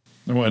not.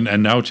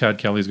 And now Chad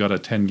Kelly's got a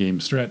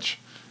 10-game stretch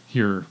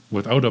here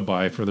without a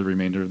bye for the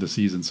remainder of the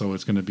season. So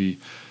it's going to be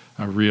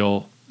a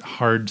real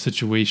hard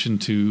situation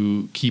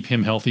to keep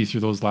him healthy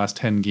through those last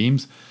 10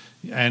 games.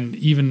 And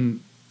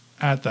even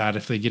at that,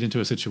 if they get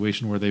into a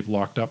situation where they've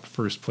locked up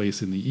first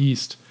place in the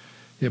East,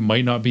 it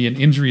might not be an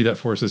injury that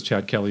forces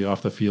Chad Kelly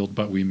off the field,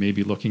 but we may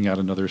be looking at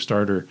another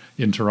starter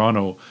in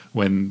Toronto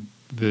when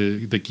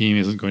the game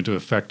isn't going to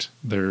affect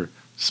their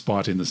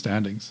spot in the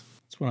standings.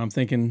 That's what I'm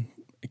thinking.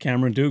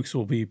 Cameron Dukes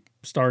will be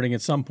starting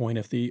at some point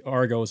if the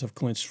Argos have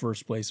clinched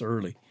first place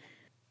early.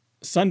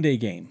 Sunday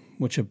game,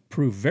 which have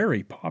proved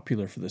very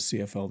popular for the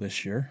CFL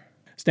this year.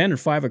 Standard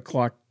 5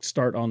 o'clock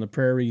start on the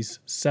Prairies,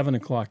 7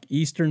 o'clock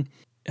Eastern,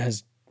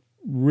 has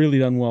really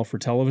done well for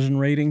television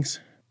ratings.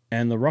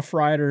 And the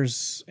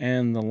Roughriders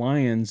and the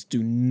Lions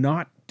do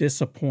not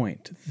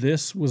disappoint.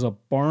 This was a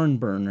barn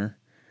burner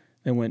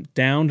that went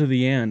down to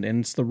the end,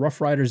 and it's the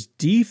Roughriders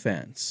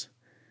defense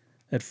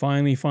that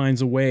finally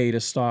finds a way to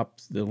stop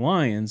the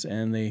Lions,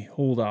 and they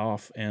hold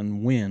off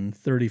and win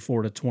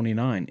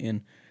 34-29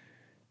 in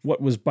what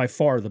was by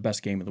far the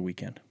best game of the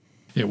weekend.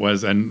 It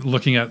was, and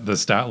looking at the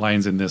stat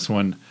lines in this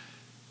one,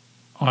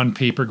 on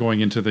paper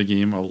going into the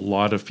game, a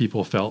lot of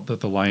people felt that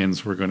the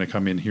Lions were going to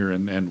come in here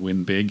and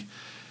win big.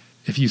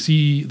 If you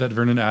see that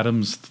Vernon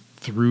Adams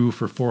threw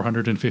for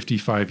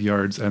 455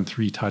 yards and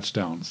 3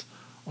 touchdowns,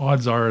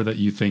 odds are that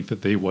you think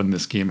that they won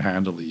this game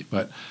handily.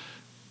 But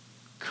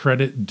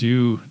credit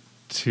due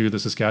to the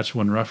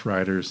Saskatchewan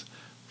Roughriders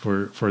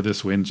for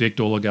this win. Jake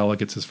Dolegala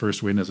gets his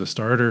first win as a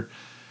starter.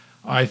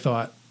 I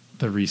thought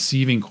the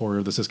receiving core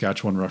of the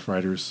Saskatchewan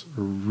Roughriders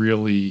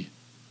really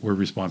were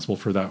responsible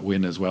for that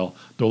win as well.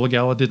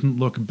 Dolegala didn't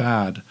look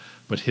bad,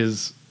 but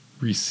his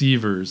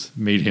receivers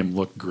made him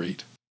look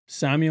great.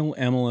 Samuel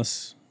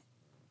Emelis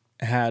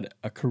had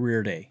a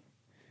career day,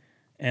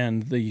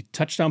 and the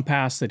touchdown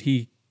pass that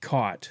he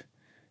caught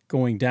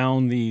going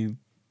down the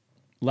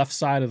left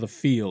side of the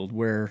field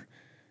where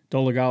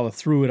Dolegala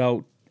threw it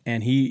out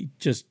and he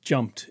just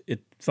jumped,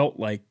 it felt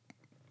like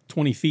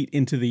 20 feet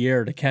into the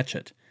air to catch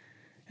it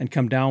and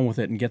come down with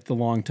it and get the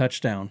long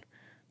touchdown,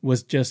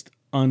 was just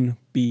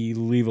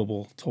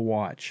unbelievable to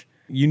watch.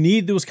 You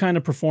need those kind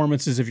of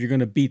performances if you're going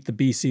to beat the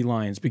BC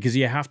Lions, because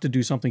you have to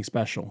do something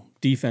special.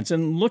 Defense.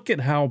 And look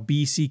at how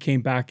BC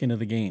came back into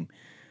the game.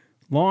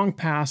 Long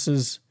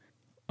passes,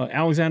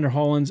 Alexander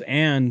Hollins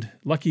and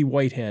Lucky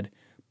Whitehead,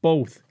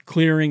 both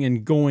clearing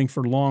and going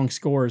for long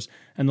scores.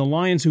 And the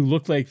Lions, who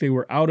looked like they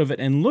were out of it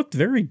and looked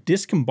very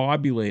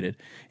discombobulated,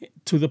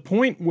 to the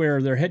point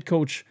where their head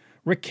coach,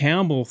 Rick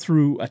Campbell,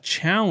 threw a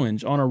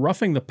challenge on a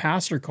roughing the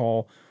passer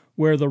call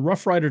where the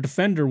Rough Rider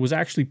defender was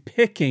actually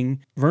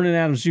picking Vernon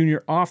Adams Jr.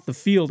 off the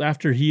field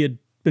after he had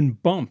been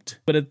bumped.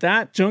 But at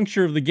that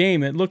juncture of the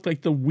game, it looked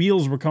like the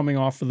wheels were coming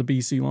off for the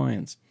BC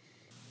Lions.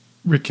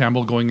 Rick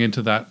Campbell going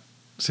into that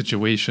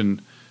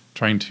situation,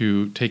 trying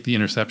to take the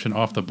interception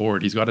off the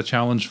board. He's got a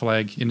challenge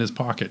flag in his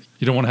pocket.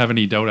 You don't want to have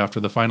any doubt after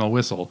the final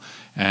whistle,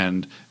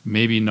 and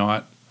maybe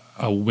not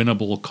a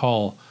winnable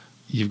call.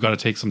 You've got to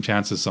take some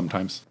chances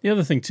sometimes. The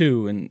other thing,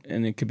 too, and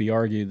it could be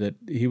argued that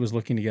he was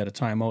looking to get a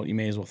timeout. You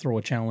may as well throw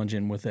a challenge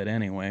in with it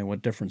anyway.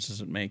 What difference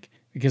does it make?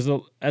 Because,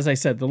 as I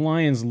said, the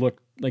Lions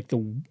looked like the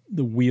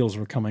wheels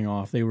were coming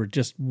off. They were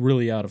just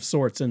really out of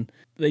sorts, and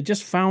they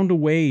just found a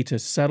way to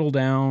settle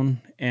down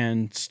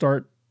and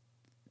start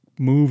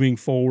moving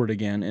forward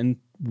again and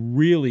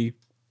really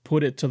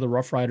put it to the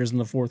Rough Riders in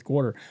the fourth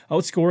quarter,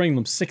 outscoring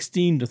them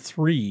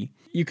 16-3.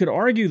 You could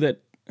argue that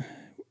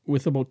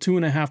with about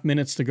 2.5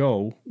 minutes to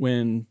go,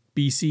 when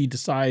BC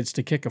decides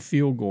to kick a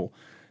field goal,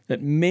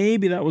 that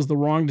maybe that was the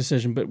wrong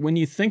decision. But when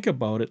you think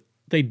about it,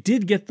 they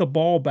did get the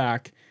ball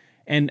back,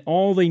 and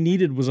all they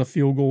needed was a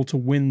field goal to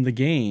win the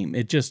game.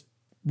 It just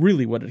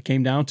really what it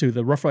came down to.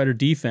 The Rough Rider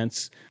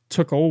defense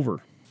took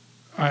over.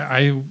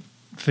 I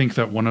think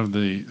that one of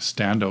the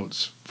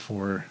standouts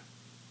for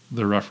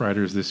the Rough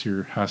Riders this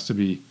year has to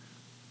be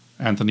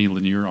Anthony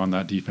Lelacheur on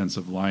that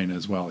defensive line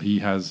as well. He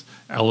has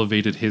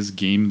elevated his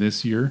game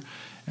this year,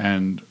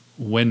 and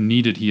when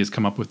needed, he has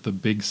come up with the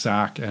big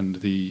sack and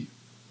the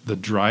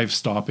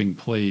drive-stopping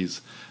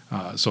plays.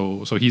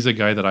 So he's a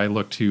guy that I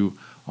look to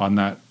on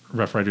that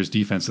Rough Riders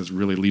defense that's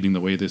really leading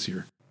the way this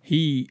year.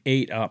 He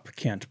ate up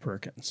Kent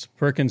Perkins.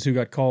 Perkins, who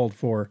got called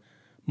for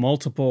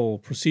multiple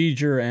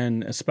procedure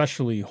and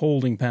especially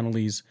holding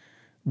penalties,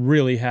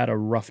 really had a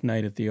rough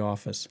night at the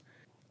office.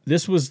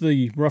 This was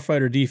the Rough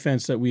Rider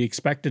defense that we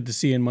expected to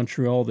see in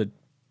Montreal that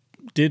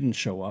didn't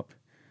show up.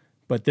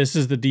 But this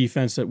is the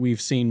defense that we've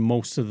seen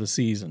most of the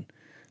season.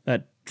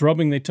 That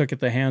drubbing they took at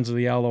the hands of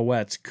the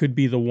Alouettes could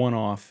be the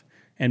one-off,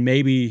 and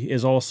maybe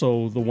is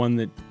also the one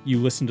that you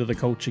listen to the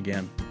coach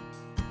again.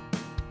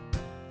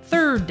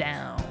 Third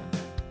down.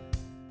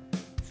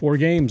 4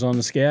 games on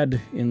the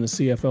SCAD in the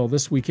CFL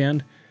this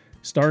weekend,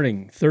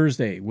 starting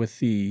Thursday with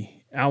the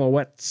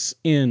Alouettes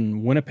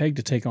in Winnipeg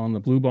to take on the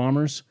Blue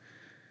Bombers.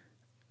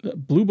 The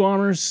Blue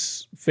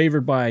Bombers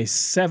favored by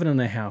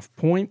 7.5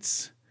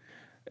 points.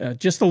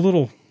 Just a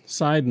little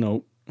side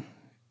note,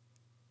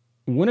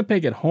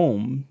 Winnipeg at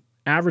home,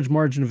 average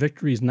margin of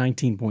victory is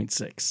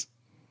 19.6.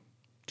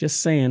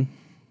 Just saying,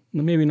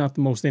 maybe not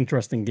the most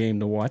interesting game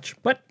to watch,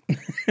 but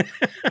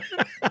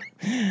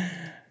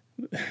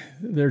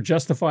they're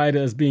justified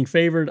as being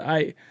favored.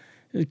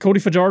 Cody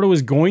Fajardo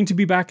is going to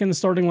be back in the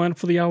starting lineup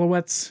for the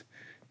Alouettes.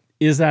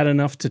 Is that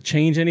enough to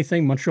change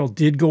anything? Montreal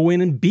did go in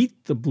and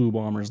beat the Blue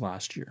Bombers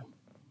last year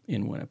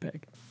in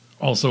Winnipeg.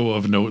 Also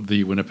of note,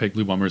 the Winnipeg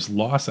Blue Bombers'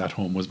 loss at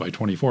home was by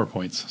 24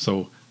 points.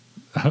 So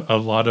a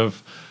lot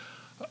of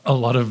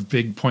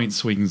big point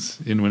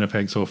swings in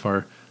Winnipeg so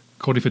far.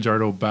 Cody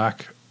Fajardo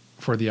back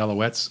for the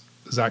Alouettes.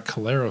 Zach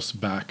Caleros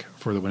back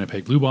for the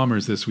Winnipeg Blue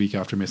Bombers this week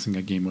after missing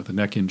a game with a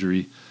neck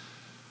injury.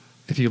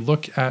 If you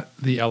look at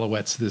the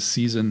Alouettes this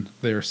season,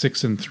 they're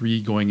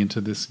 6-3 going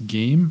into this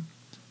game.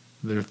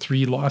 Their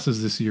 3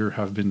 losses this year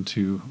have been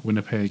to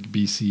Winnipeg,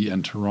 BC,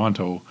 and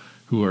Toronto,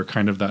 who are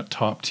kind of that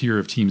top tier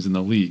of teams in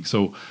the league.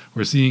 So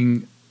we're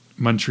seeing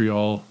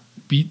Montreal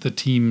beat the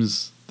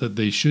teams that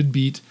they should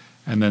beat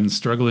and then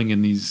struggling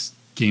in these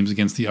games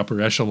against the upper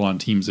echelon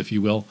teams, if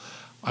you will.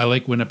 I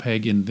like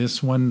Winnipeg in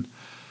this one.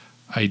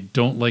 I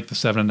don't like the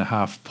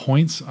 7.5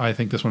 points. I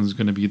think this one's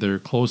going to be their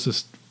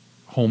closest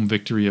home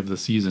victory of the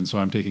season. So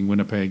I'm taking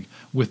Winnipeg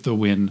with the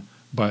win,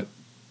 but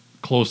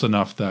close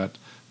enough that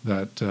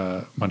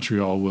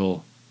Montreal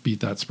will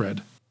beat that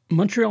spread.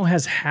 Montreal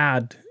has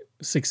had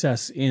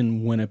success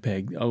in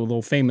Winnipeg,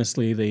 although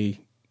famously they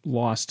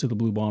lost to the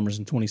Blue Bombers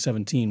in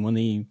 2017 when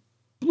the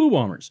Blue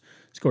Bombers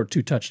scored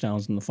 2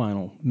 touchdowns in the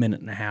final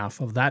minute and a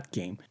half of that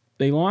game.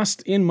 They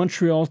lost in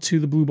Montreal to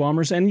the Blue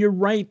Bombers, and you're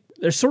right,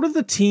 they're sort of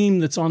the team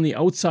that's on the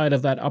outside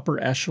of that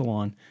upper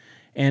echelon.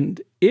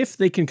 And if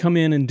they can come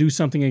in and do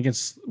something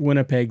against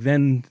Winnipeg,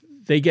 then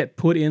they get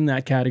put in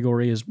that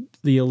category as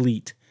the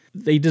elite.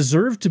 They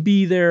deserve to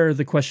be there.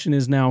 The question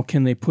is now,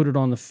 can they put it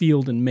on the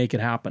field and make it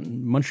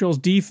happen? Montreal's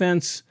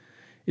defense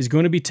is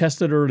going to be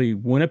tested early.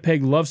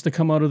 Winnipeg loves to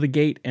come out of the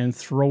gate and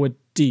throw it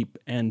deep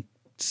and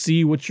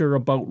see what you're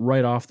about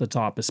right off the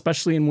top,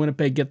 especially in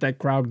Winnipeg, get that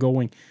crowd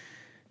going.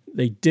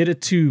 They did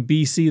it to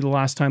BC the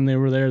last time they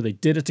were there. They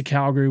did it to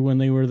Calgary when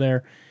they were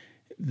there.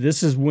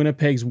 This is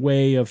Winnipeg's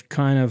way of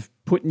kind of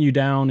putting you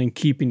down and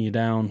keeping you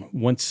down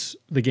once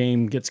the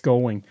game gets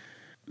going.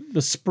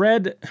 The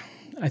spread,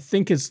 I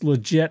think, is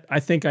legit. I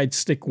think I'd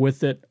stick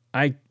with it.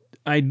 I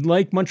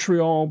like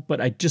Montreal,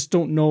 but I just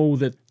don't know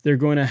that they're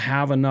going to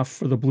have enough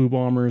for the Blue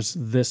Bombers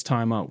this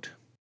time out.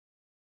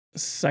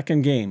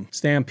 Second game,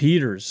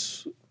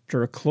 Stampeders,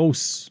 after a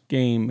close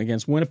game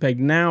against Winnipeg,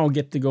 now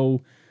get to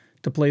go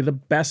to play the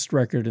best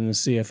record in the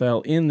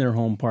CFL in their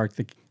home park.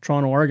 The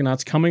Toronto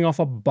Argonauts coming off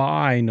a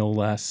bye, no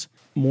less.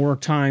 More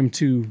time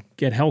to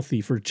get healthy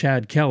for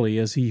Chad Kelly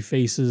as he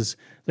faces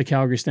the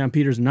Calgary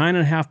Stampeders.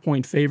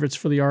 9.5-point favorites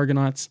for the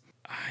Argonauts.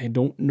 I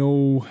don't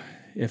know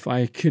if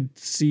I could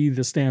see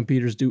the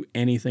Stampeders do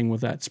anything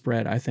with that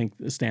spread. I think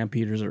the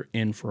Stampeders are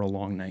in for a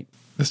long night.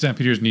 The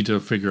Stampeders need to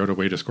figure out a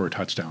way to score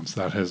touchdowns.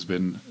 That has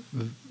been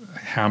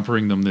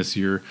hampering them this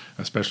year,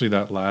 especially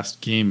that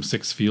last game.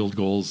 6 field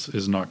goals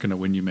is not going to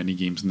win you many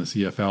games in the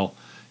CFL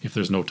if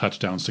there's no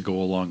touchdowns to go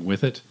along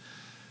with it.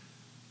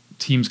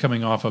 Teams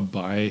coming off a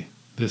bye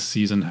this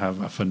season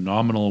have a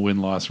phenomenal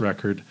win-loss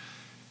record.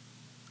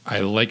 I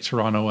like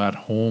Toronto at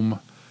home.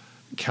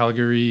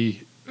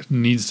 Calgary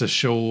needs to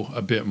show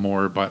a bit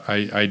more, but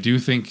I do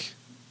think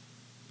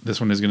this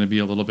one is going to be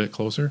a little bit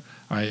closer.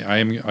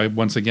 I'm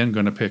once again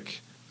going to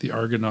pick the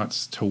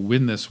Argonauts to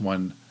win this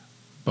one,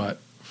 but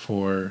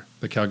for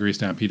the Calgary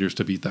Stampeders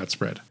to beat that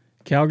spread.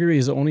 Calgary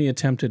has only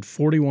attempted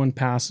 41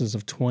 passes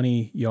of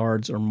 20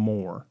 yards or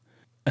more.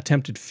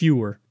 Attempted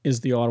fewer is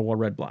the Ottawa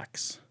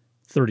RedBlacks,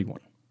 31.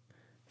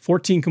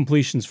 14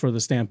 completions for the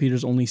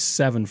Stampeders, only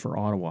 7 for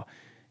Ottawa.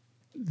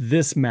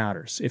 This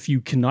matters. If you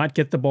cannot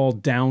get the ball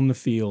down the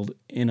field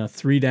in a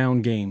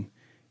 3-down game,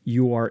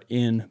 you are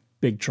in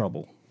big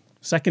trouble.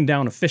 Second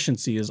down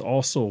efficiency is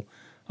also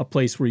a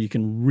place where you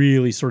can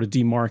really sort of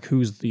demark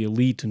who's the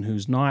elite and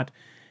who's not.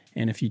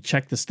 And if you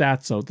check the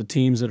stats out, the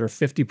teams that are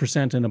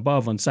 50% and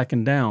above on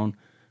second down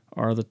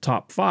are the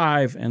top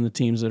 5, and the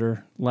teams that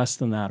are less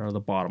than that are the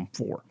bottom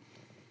 4.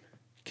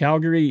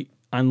 Calgary,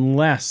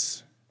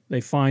 unless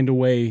they find a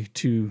way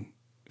to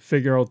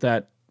figure out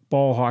that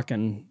ball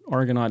hawking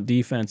Argonaut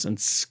defense and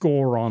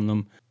score on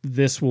them,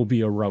 this will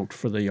be a rout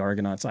for the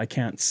Argonauts. I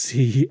can't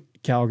see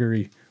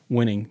Calgary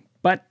winning,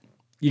 but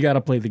you got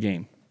to play the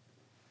game.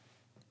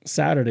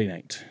 Saturday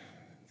night,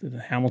 the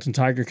Hamilton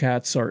Tiger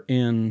Cats are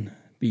in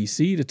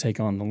BC to take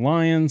on the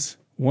Lions.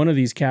 One of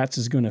these cats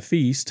is going to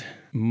feast.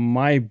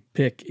 My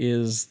pick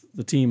is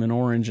the team in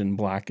orange and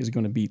black is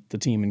going to beat the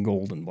team in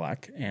gold and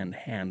black, and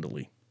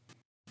handily.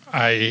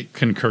 I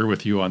concur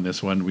with you on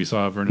this one. We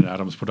saw Vernon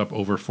Adams put up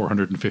over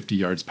 450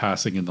 yards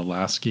passing in the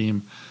last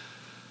game.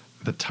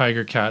 The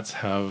Tiger Cats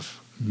have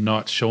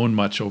not shown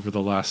much over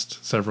the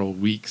last several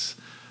weeks.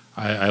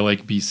 I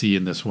like BC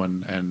in this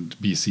one, and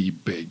BC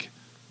big.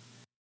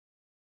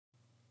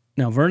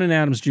 Now, Vernon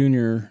Adams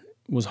Jr.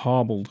 was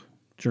hobbled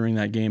during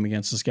that game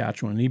against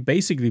Saskatchewan. He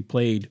basically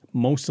played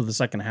most of the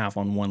second half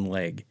on one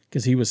leg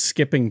because he was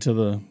skipping to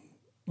the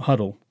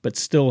huddle, but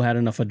still had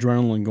enough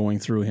adrenaline going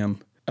through him.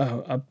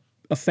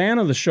 A fan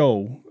of the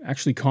show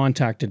actually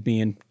contacted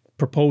me and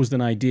proposed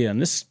an idea,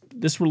 and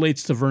this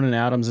relates to Vernon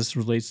Adams, this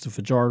relates to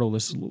Fajardo,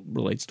 this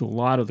relates to a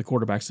lot of the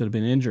quarterbacks that have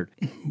been injured.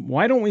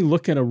 Why don't we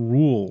look at a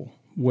rule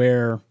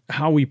where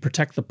how we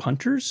protect the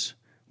punters?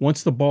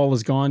 Once the ball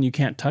is gone, you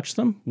can't touch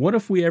them. What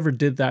if we ever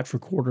did that for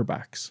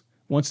quarterbacks?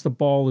 Once the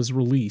ball is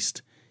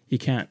released, you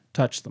can't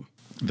touch them.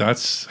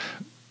 That's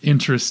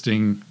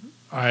interesting.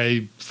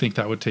 I think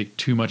that would take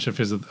too much of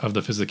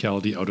the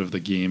physicality out of the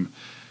game.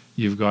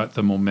 You've got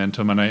the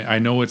momentum, and I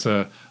know it's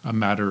a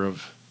matter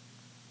of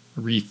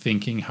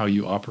rethinking how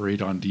you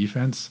operate on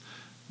defense.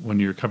 When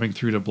you're coming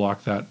through to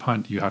block that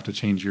punt, you have to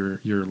change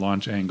your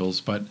launch angles,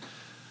 but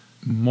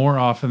more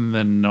often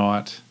than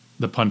not,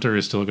 the punter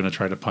is still going to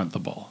try to punt the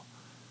ball.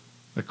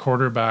 The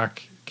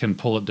quarterback can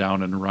pull it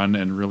down and run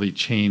and really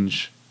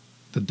change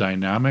the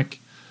dynamic.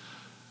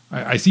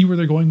 I see where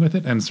they're going with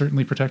it, and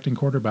certainly protecting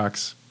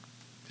quarterbacks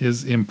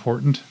is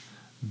important.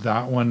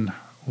 That one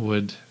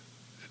would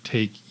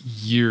take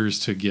years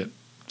to get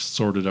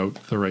sorted out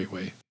the right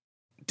way.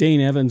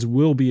 Dane Evans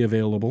will be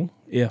available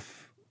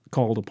if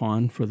called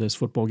upon for this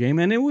football game,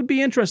 and it would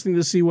be interesting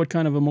to see what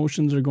kind of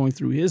emotions are going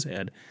through his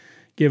head,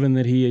 given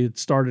that he had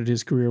started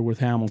his career with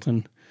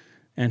Hamilton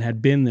and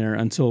had been there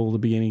until the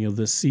beginning of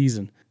this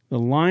season. The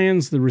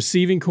Lions, the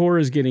receiving core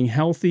is getting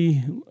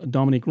healthy.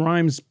 Dominic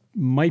Rhymes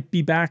might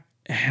be back.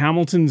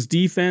 Hamilton's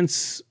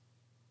defense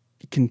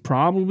can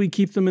probably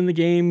keep them in the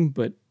game,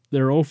 but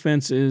their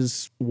offense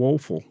is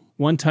woeful.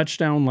 1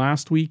 touchdown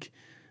last week.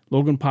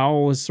 Logan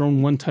Powell has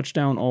thrown 1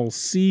 touchdown all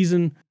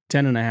season.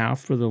 10.5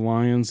 for the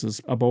Lions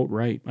is about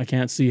right. I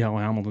can't see how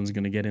Hamilton's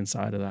going to get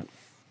inside of that.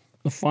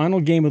 The final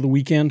game of the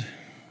weekend,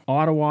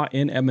 Ottawa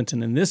in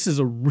Edmonton. And this is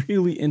a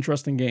really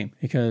interesting game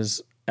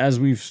because, as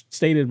we've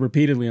stated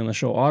repeatedly on the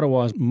show,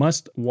 Ottawa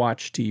must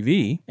watch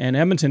TV, and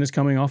Edmonton is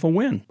coming off a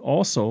win.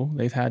 Also,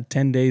 they've had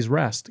 10 days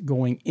rest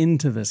going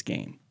into this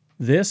game.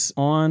 This,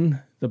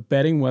 on the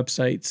betting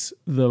websites,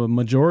 the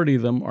majority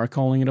of them are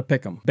calling it a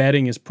pick'em.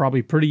 Betting is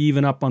probably pretty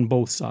even up on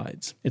both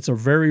sides. It's a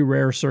very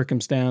rare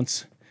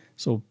circumstance.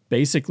 So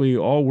basically,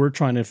 all we're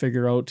trying to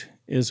figure out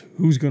is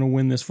who's going to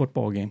win this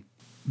football game.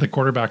 The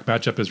quarterback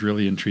matchup is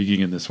really intriguing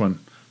in this one.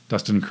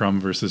 Dustin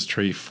Crum versus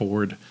Trey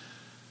Ford.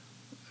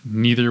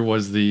 Neither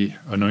was the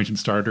anointed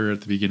starter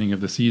at the beginning of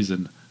the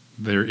season.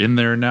 They're in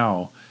there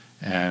now.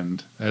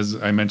 And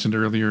as I mentioned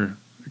earlier,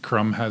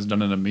 Crum has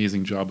done an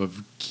amazing job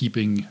of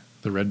keeping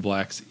the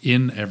RedBlacks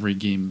in every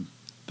game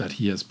that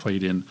he has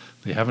played in.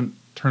 They haven't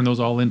turned those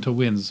all into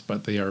wins,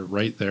 but they are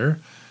right there.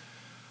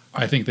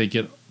 I think they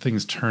get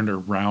things turned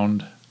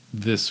around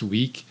this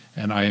week,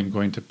 and I am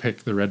going to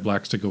pick the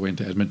RedBlacks to go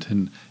into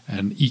Edmonton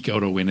and eke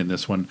out a win in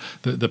this one.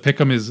 The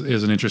pick'em is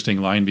an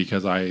interesting line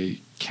because I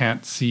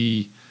can't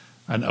see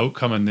an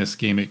outcome in this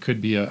game. It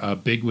could be a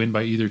big win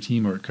by either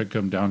team, or it could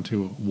come down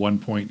to 1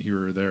 point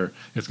here or there.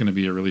 It's going to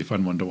be a really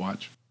fun one to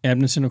watch.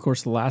 Edmonton, of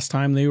course, the last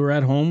time they were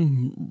at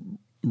home,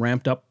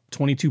 ramped up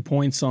 22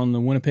 points on the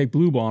Winnipeg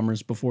Blue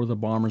Bombers before the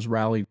Bombers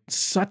rallied.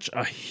 Such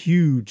a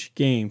huge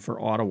game for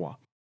Ottawa.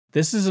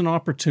 This is an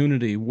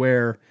opportunity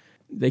where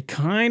they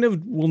kind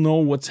of will know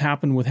what's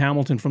happened with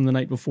Hamilton from the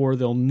night before.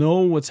 They'll know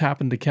what's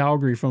happened to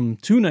Calgary from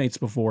 2 nights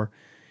before.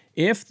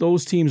 If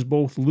those teams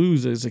both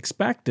lose as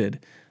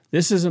expected,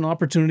 this is an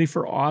opportunity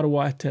for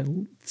Ottawa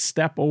to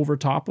step over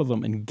top of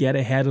them and get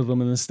ahead of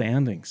them in the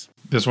standings.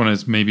 This one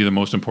is maybe the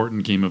most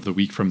important game of the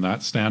week from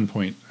that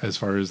standpoint as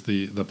far as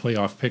the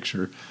playoff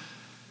picture.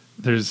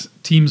 There's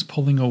teams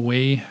pulling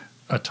away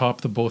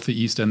atop both the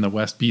East and the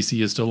West.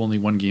 BC is still only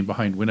 1 game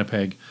behind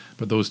Winnipeg,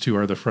 but those two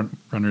are the front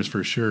runners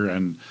for sure.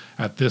 And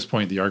at this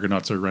point, the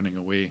Argonauts are running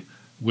away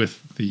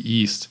with the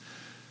East.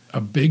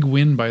 A big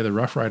win by the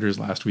Roughriders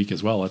last week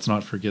as well. Let's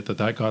not forget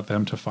that got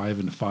them to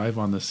 5-5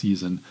 on the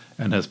season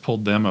and has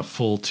pulled them a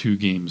full 2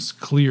 games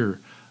clear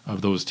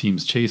of those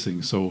teams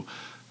chasing. So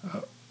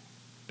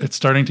it's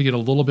starting to get a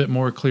little bit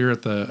more clear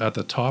at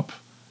the top.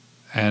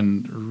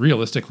 And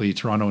realistically,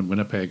 Toronto and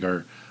Winnipeg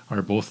are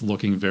both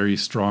looking very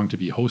strong to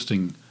be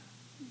hosting,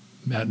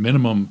 at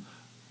minimum,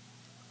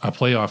 a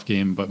playoff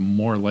game, but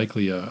more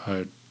likely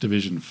a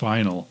division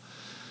final.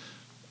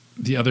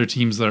 The other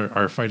teams that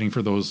are fighting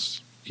for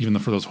those, even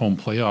for those home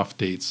playoff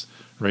dates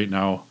right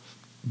now,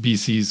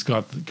 BC's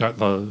got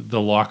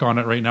the lock on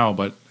it right now.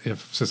 But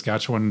if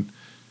Saskatchewan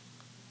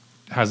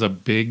has a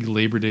big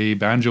Labor Day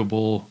Banjo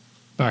Bowl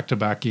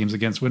back-to-back games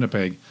against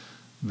Winnipeg,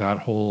 that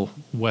whole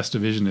West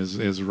Division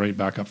is right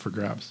back up for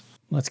grabs.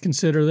 Let's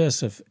consider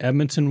this. If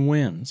Edmonton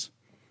wins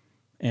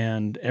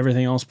and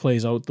everything else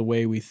plays out the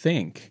way we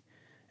think,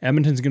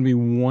 Edmonton's going to be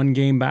 1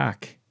 game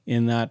back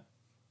in that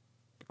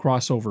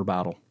crossover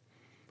battle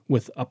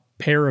with a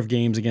pair of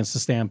games against the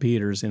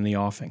Stampeders in the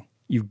offing.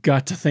 You've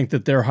got to think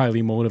that they're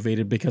highly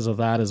motivated because of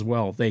that as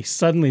well. They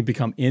suddenly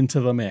become into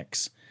the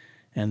mix,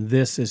 and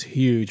this is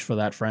huge for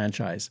that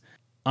franchise.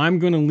 I'm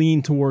going to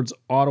lean towards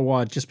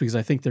Ottawa just because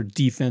I think their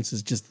defense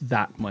is just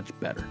that much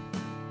better.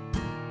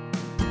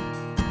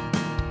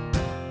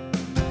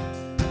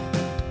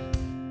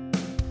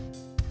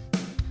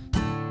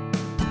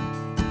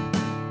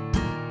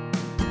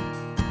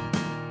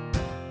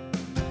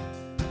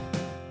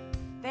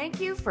 Thank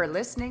you for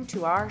listening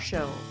to our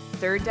show.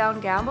 Third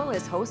Down Gamble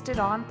is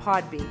hosted on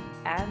Podbean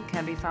and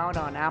can be found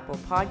on Apple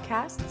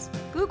Podcasts,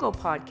 Google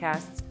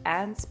Podcasts,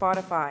 and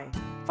Spotify.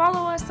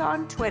 Follow us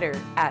on Twitter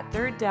at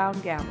Third Down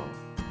Gamble.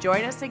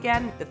 Join us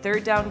again at the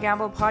Third Down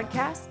Gamble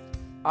podcast.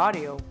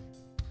 Audio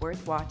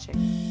worth watching.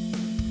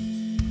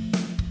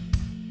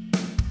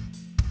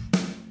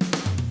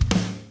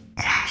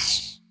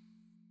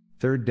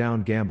 Third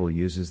Down Gamble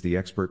uses the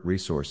expert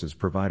resources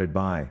provided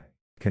by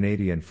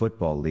Canadian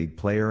Football League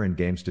player and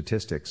game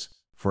statistics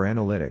for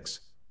analytics,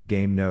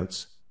 game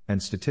notes,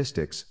 and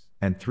statistics,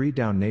 and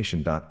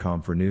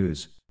 3downnation.com for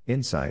news,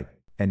 insight,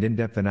 and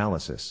in-depth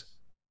analysis.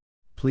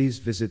 Please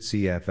visit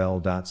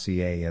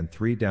cfl.ca and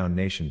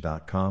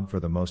 3downnation.com for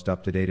the most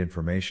up-to-date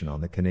information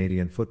on the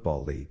Canadian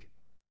Football League.